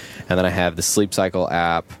 and then I have the Sleep Cycle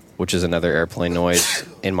app, which is another airplane noise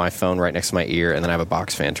in my phone right next to my ear, and then I have a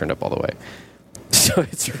box fan turned up all the way. So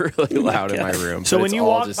it's really loud in my room. So but when it's you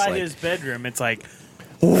all walk just by like, his bedroom, it's like,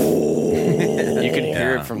 you can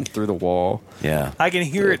hear it from through the wall. Yeah. I can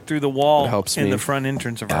hear it through the wall It helps in me. the front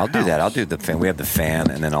entrance of our I'll do that. house. I'll do the fan. We have the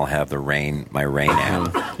fan, and then I'll have my rain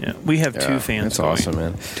app. Yeah, we have two fans. That's going. awesome,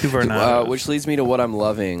 man. Two Vernados. Which leads me to what I'm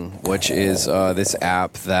loving, which is this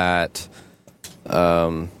app that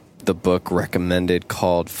the book recommended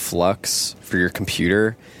called Flux for your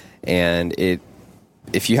computer, and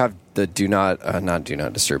if you have the not do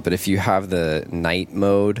not disturb, but if you have the night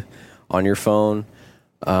mode on your phone,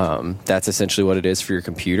 that's essentially what it is for your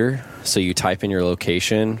computer. So you type in your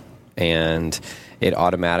location, and it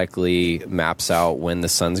automatically maps out when the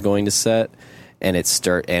sun's going to set, and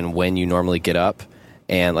and when you normally get up.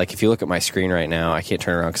 And like if you look at my screen right now, I can't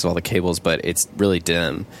turn around because of all the cables, but it's really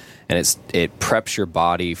dim, and it preps your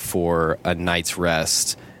body for a night's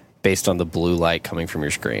rest based on the blue light coming from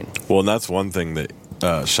your screen. Well, and that's one thing that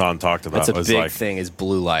Sean talked about. That's a was big like, thing is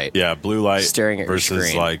blue light. Yeah, blue light Staring at your versus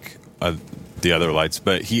screen. like the other lights.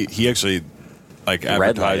 But he actually like Red light, I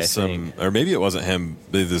advertised some, or maybe it wasn't him,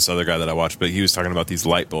 this other guy that I watched, but he was talking about these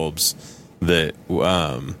light bulbs that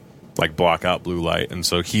like block out blue light, and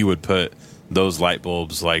so he would put those light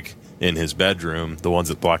bulbs like in his bedroom, the ones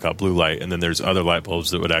that block out blue light, and then there's other light bulbs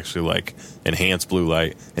that would actually like enhance blue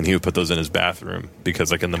light, and he would put those in his bathroom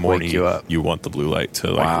because like in the morning you up. you want the blue light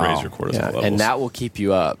to like raise your cortisol levels. And that will keep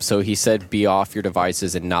you up. So he said be off your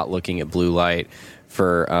devices and not looking at blue light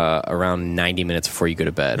for around 90 minutes before you go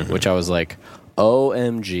to bed, which I was like,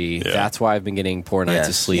 OMG, that's why I've been getting poor nights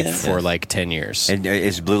of sleep for like 10 years. And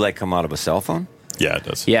is blue light come out of a cell phone? Yeah, it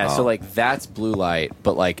does. Yeah, so like that's blue light,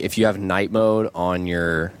 but like if you have night mode on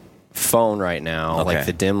your phone right now, like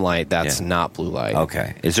the dim light, that's not blue light.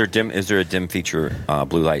 Okay. Is there a dim feature,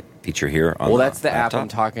 blue light feature here? On That's the app laptop? I'm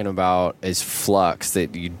talking about is Flux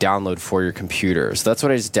that you download for your computer. So that's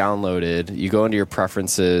what I just downloaded. You go into your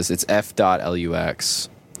preferences. It's f.lux.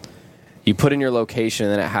 You put in your location,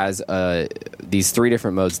 and then it has these three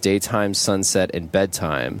different modes: daytime, sunset, and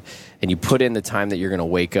bedtime. And you put in the time that you're going to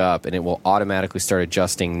wake up, and it will automatically start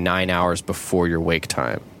adjusting 9 hours before your wake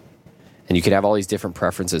time. And you can have all these different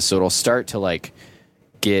preferences. So it'll start to like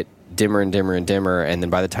get dimmer and dimmer and dimmer, and then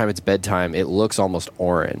by the time it's bedtime, it looks almost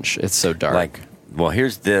orange. It's so dark. Like, well,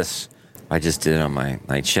 here's this. I just did it on my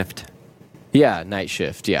night shift. Yeah, night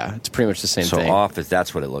shift. Yeah, it's pretty much the same So thing. off is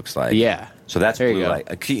that's what it looks like. Yeah. So that's There you blue go.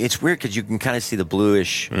 light. It's weird because you can kind of see the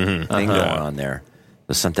bluish thing going on there.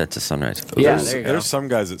 The sunset to sunrise. Yeah, there's, there you go. there's some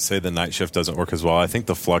guys that say the night shift doesn't work as well. I think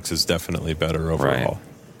the Flux is definitely better overall.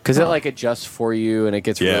 Because it like adjusts for you, and it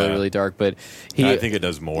gets really, really dark. But I think it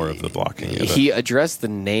does more of the blocking. Of he it. addressed the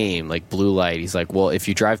name, like blue light. He's like, well, if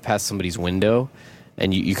you drive past somebody's window,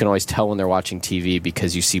 and you can always tell when they're watching TV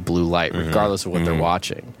because you see blue light, regardless of what they're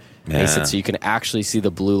watching. And he said, so you can actually see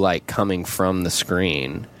the blue light coming from the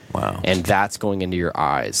screen. Wow. And that's going into your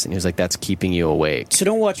eyes. And he was like, that's keeping you awake. So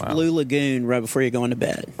don't watch Blue Lagoon right before you go into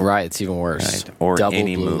bed. Right, it's even worse. Right. Or Double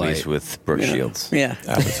any blue movies light. with Brooke Shields. Yeah.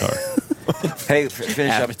 Avatar. Hey,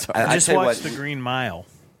 finish Avatar. up. I just tell you watched what, The Green Mile.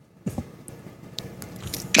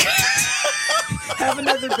 Have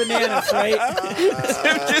another banana, right?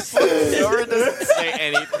 Nora doesn't say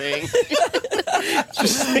anything.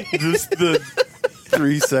 Just the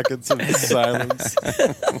 3 seconds of silence.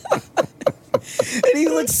 And he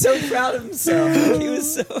looked so proud of himself. He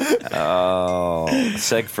was so. Oh,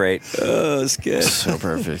 Seg Freight. Oh, it's good. So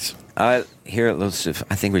perfect. Here,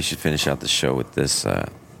 I think we should finish out the show with this.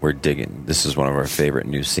 We're digging. This is one of our favorite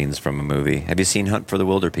new scenes from a movie. Have you seen Hunt for the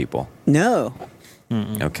Wilder People? No.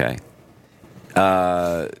 Okay.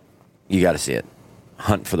 You got to see it.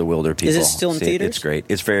 Hunt for the Wilder People. Is it still in See it. theaters? It's great.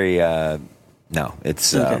 It's very. No,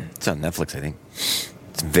 it's on Netflix, I think.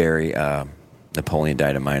 It's very Napoleon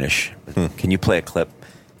Dynamite-ish. Can you play a clip?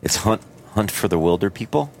 It's Hunt for the Wilder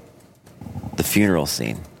People. The funeral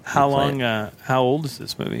scene. How You play long? it. How old is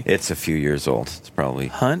this movie? It's a few years old. It's probably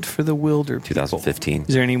Hunt for the Wilder People. 2015, Is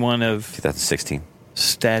there anyone of 2016.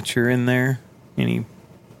 stature in there? Any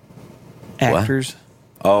actors?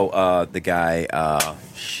 Oh, the guy.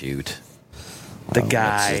 Shoot. The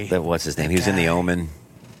guy. What's his name? He was in The Omen.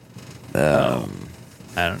 I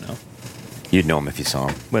don't know. You'd know him if you saw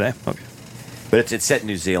him. Would I? Okay. But it's set in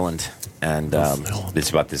New Zealand, and it's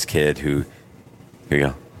about this kid who. Here you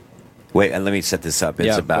go. Wait, let me set this up. It's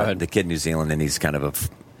Yeah, go about ahead. the kid in New Zealand, and he's kind of a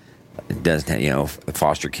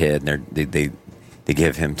foster kid, and they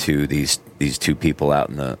give him to these two people out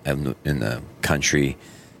in the country,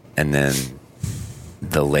 and then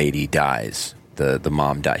the lady dies. The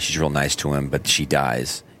mom dies. She's real nice to him, but she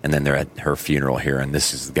dies, and then they're at her funeral here, and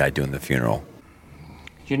this is the guy doing the funeral.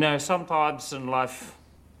 You know, sometimes in life,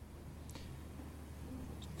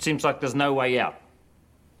 it seems like there's no way out.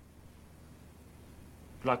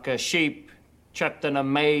 Like a sheep trapped in a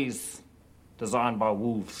maze designed by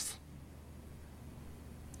wolves.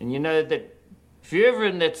 And you know that if you're ever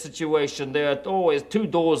in that situation, there are always two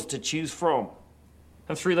doors to choose from.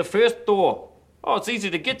 And through the first door, it's easy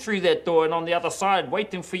to get through that door, and on the other side,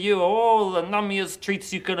 waiting for you, are all the nummiest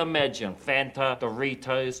treats you can imagine. Fanta,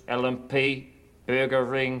 Doritos, LMP, burger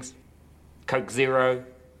rings, Coke Zero.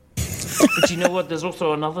 But you know what? There's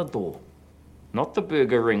also another door. Not the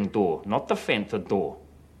burger ring door, not the Fanta door.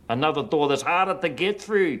 Another door that's harder to get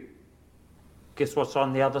through. Guess what's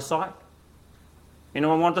on the other side?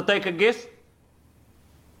 Anyone want to take a guess?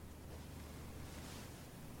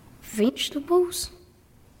 Vegetables?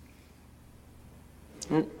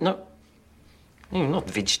 No, not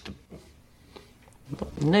vegetable.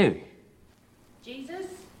 No. Jesus?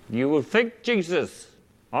 You would think Jesus.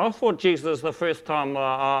 I thought Jesus the first time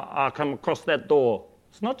I come across that door.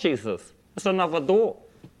 It's not Jesus. It's another door.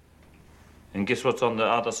 And guess what's on the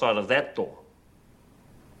other side of that door?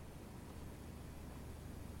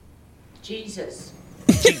 Jesus.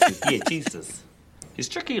 Jesus, yeah, Jesus. It's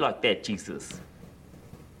tricky like that, Jesus.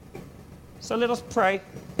 So let us pray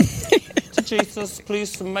to Jesus,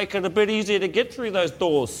 please, to make it a bit easier to get through those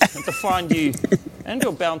doors and to find you and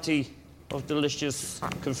your bounty of delicious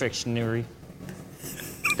confectionery.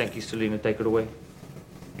 Thank you, Selena. Take it away.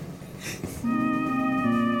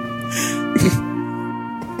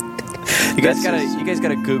 You guys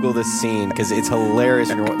gotta Google this scene because it's hilarious.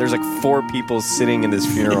 There's like 4 people sitting in this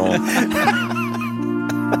funeral.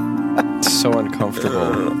 It's so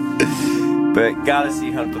uncomfortable. But gotta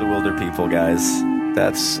see Hunt for the Wilder People, guys.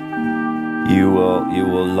 That's you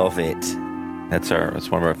will love it. That's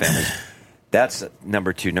one of our families. That's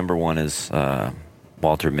number 2. Number 1 is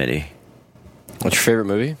Walter Mitty. What's your favorite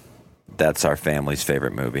movie? That's our family's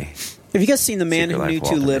favorite movie. Have you guys seen The Man Secret Who Life Knew of Too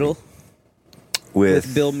Walter Little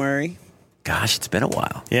with Bill Murray? Gosh, it's been a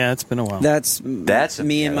while. Yeah, it's been a while. That's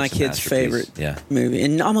me and my that's a kid's masterpiece. favorite movie,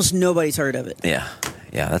 and almost nobody's heard of it. Yeah,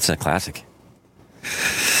 that's a classic.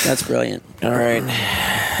 That's brilliant. All right.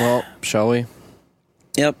 Well, shall we?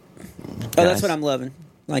 Yep. Oh, Guys. that's what I'm loving.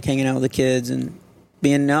 Like hanging out with the kids and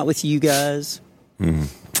being out with you guys.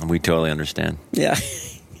 We totally understand. Yeah.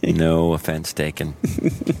 No offense taken.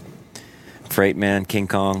 Freight Man, King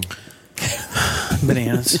Kong.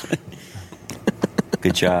 Bananas.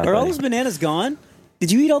 Good job. Are all buddy. those bananas gone?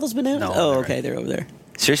 Did you eat all those bananas? No, oh, they're okay. right. They're over there.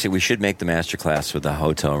 Seriously, we should make the master class with the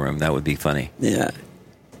hotel room. That would be funny. Yeah.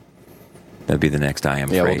 That'd be the next I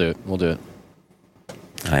Am Yeah, Freight. we'll do it.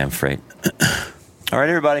 I Am Freight. All right,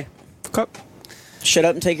 everybody. Shut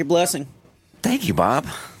up and take your blessing. Thank you, Bob.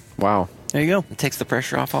 Wow. There you go. It takes the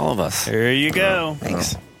pressure off all of us. There you go.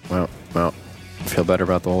 Thanks. Well, feel better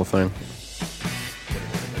about the whole thing.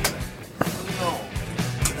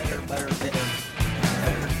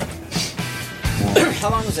 How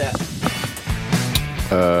long was that?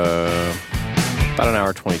 About an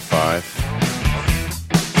hour 25.